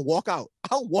 I'll walk out.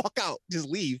 I'll walk out. Just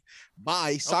leave.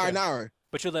 Bye. Sayonara.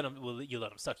 But you let them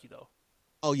suck you though.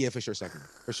 Oh yeah, for sure, sucking.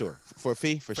 For sure. For a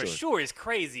fee, for sure. For sure is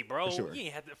crazy, bro. For sure. You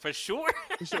ain't have to, for sure.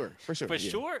 For sure. For sure. For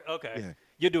sure. Okay. Yeah.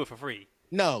 You'll do it for free.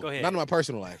 No, go ahead. None of my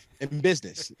personal life. In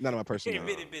business, none of my personal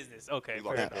life. In business, okay.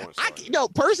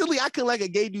 Personally, I could like a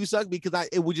gay dude suck because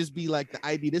it would just be like the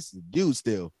idea. This is a dude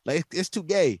still. Like it's too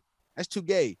gay. That's too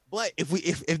gay. But if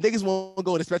niggas want to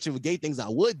go in the spectrum of gay things, I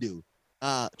would do.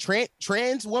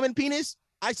 Trans woman penis,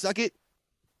 I suck it.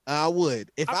 I would.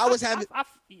 If I was having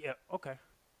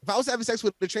sex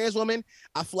with a trans woman,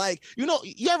 I feel like, you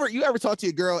ever talk to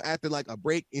your girl after like a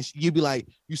break and you'd be like,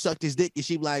 you sucked his dick, and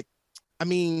she'd be like, I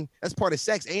mean, that's part of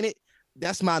sex, ain't it?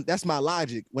 That's my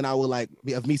logic when I would like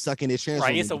of me sucking this trans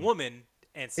woman. Right, it's a woman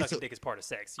and sucking dick is part of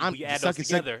sex. You add those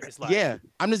together, it's like, yeah,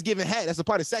 I'm just giving head. That's a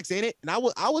part of sex, ain't it? And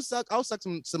I'll suck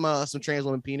some trans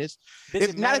woman penis.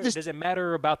 Does it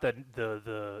matter about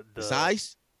the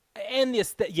size? And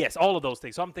yes, all of those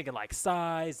things. So I'm thinking like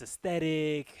size,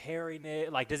 aesthetic,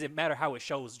 hairiness. Like, does it matter how it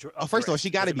shows? First of all, she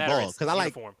got to be bald because I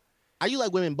like. Are you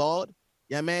like women bald?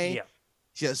 Yeah, man.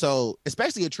 Yeah. So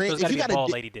especially a trans, if you got a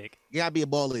bald lady dick, you gotta be a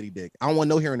bald lady dick. I don't want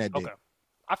no hair in that dick. Okay.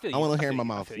 I feel you. I want no hair in my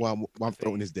mouth while I'm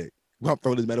throwing this dick. While I'm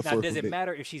throwing this metaphor. Now, does it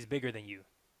matter if she's bigger than you?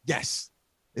 Yes.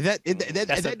 Is that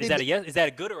a yes? Is that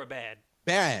a good or a bad?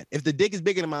 Bad. If the dick is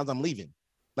bigger than mine, I'm leaving.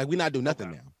 Like we not do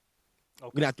nothing now.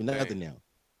 Okay. We not do nothing now.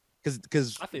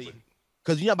 Because I feel you.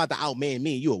 Because you're not about to outman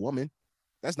me. You a woman.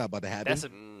 That's not about to happen.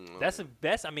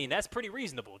 That's pretty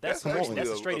reasonable. That's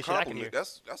the straightest shit I can hear.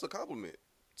 That's a compliment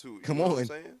to you. Come know on. what I'm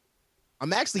saying?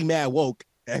 I'm actually mad woke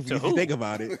if you think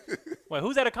about it. Wait,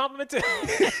 who's that a compliment to?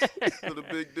 To the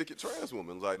big dicked trans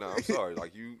woman. Like, nah, I'm sorry.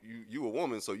 Like you a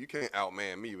woman, so you can't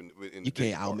outman me in you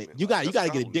can't outman. You got to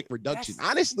get a dick reduction.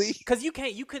 Honestly, because you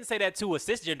couldn't say that to a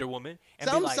cisgender woman. And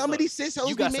some of these cis hoes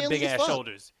you got be some big ass fuck.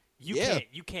 shoulders. You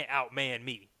can't outman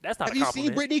me. That's not. Have you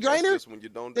seen Brittany Griner? When you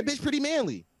don't that bitch pretty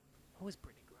manly. Who is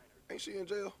Brittany Griner? Ain't she in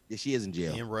jail? Yeah, she is in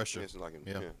jail. In Russia. Yeah, she's like in,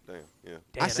 damn.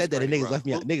 I said that and niggas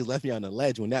left me on the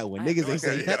ledge on that one. Niggas ain't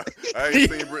saying that. I ain't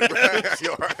seen Brittany.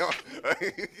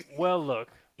 Well, look,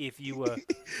 if you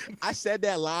I said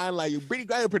that line like Brittany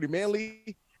Griner pretty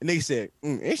manly, and they said,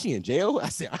 "Ain't she in jail?" I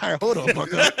said, "All right, hold on,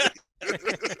 fuck up."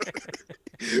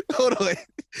 Hold on.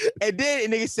 And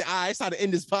then nigga said, all right, it's time to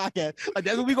end this podcast. Like,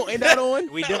 that's what we gonna end that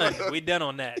on? We done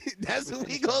on that. That's what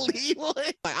we gonna leave on?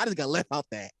 Like, I just got left out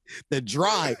that. The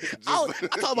drive. I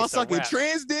thought about sucking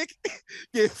trans dick,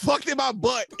 get fucked in my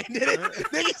butt. And then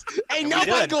niggas ain't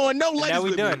nobody going no legs. Now we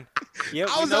with done. Me. Yep,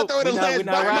 I was out there with the last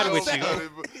not riding with you.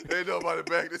 Ain't nobody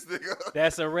back this nigga.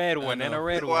 That's a red one and a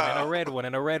red one and a red one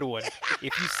and a red one.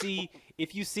 If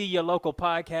you see your local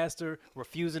podcaster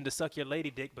refusing to suck your lady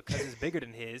dick because it's bigger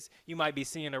than his, you might be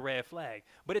seeing a red flag.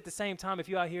 But at the same time, if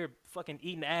you out here fucking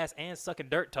eating ass and sucking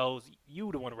dirt toes,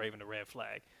 you the one waving the red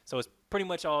flag. So it's pretty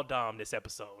much all Dom this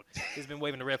episode. It's been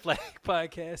Waving the Red Flag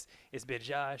podcast. It's been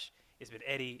Josh. It's been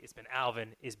Eddie. It's been Alvin.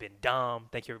 It's been Dom.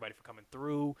 Thank you everybody for coming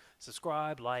through.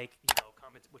 Subscribe, like,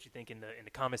 comment what you think in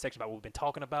the comment section about what we've been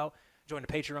talking about. Join the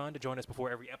Patreon to join us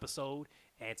before every episode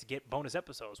and to get bonus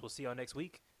episodes. We'll see y'all next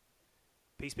week.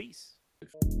 Peace.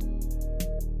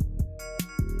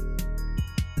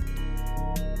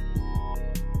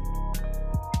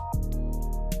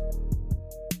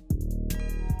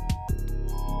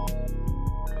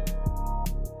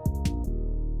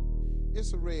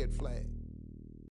 It's a red flag.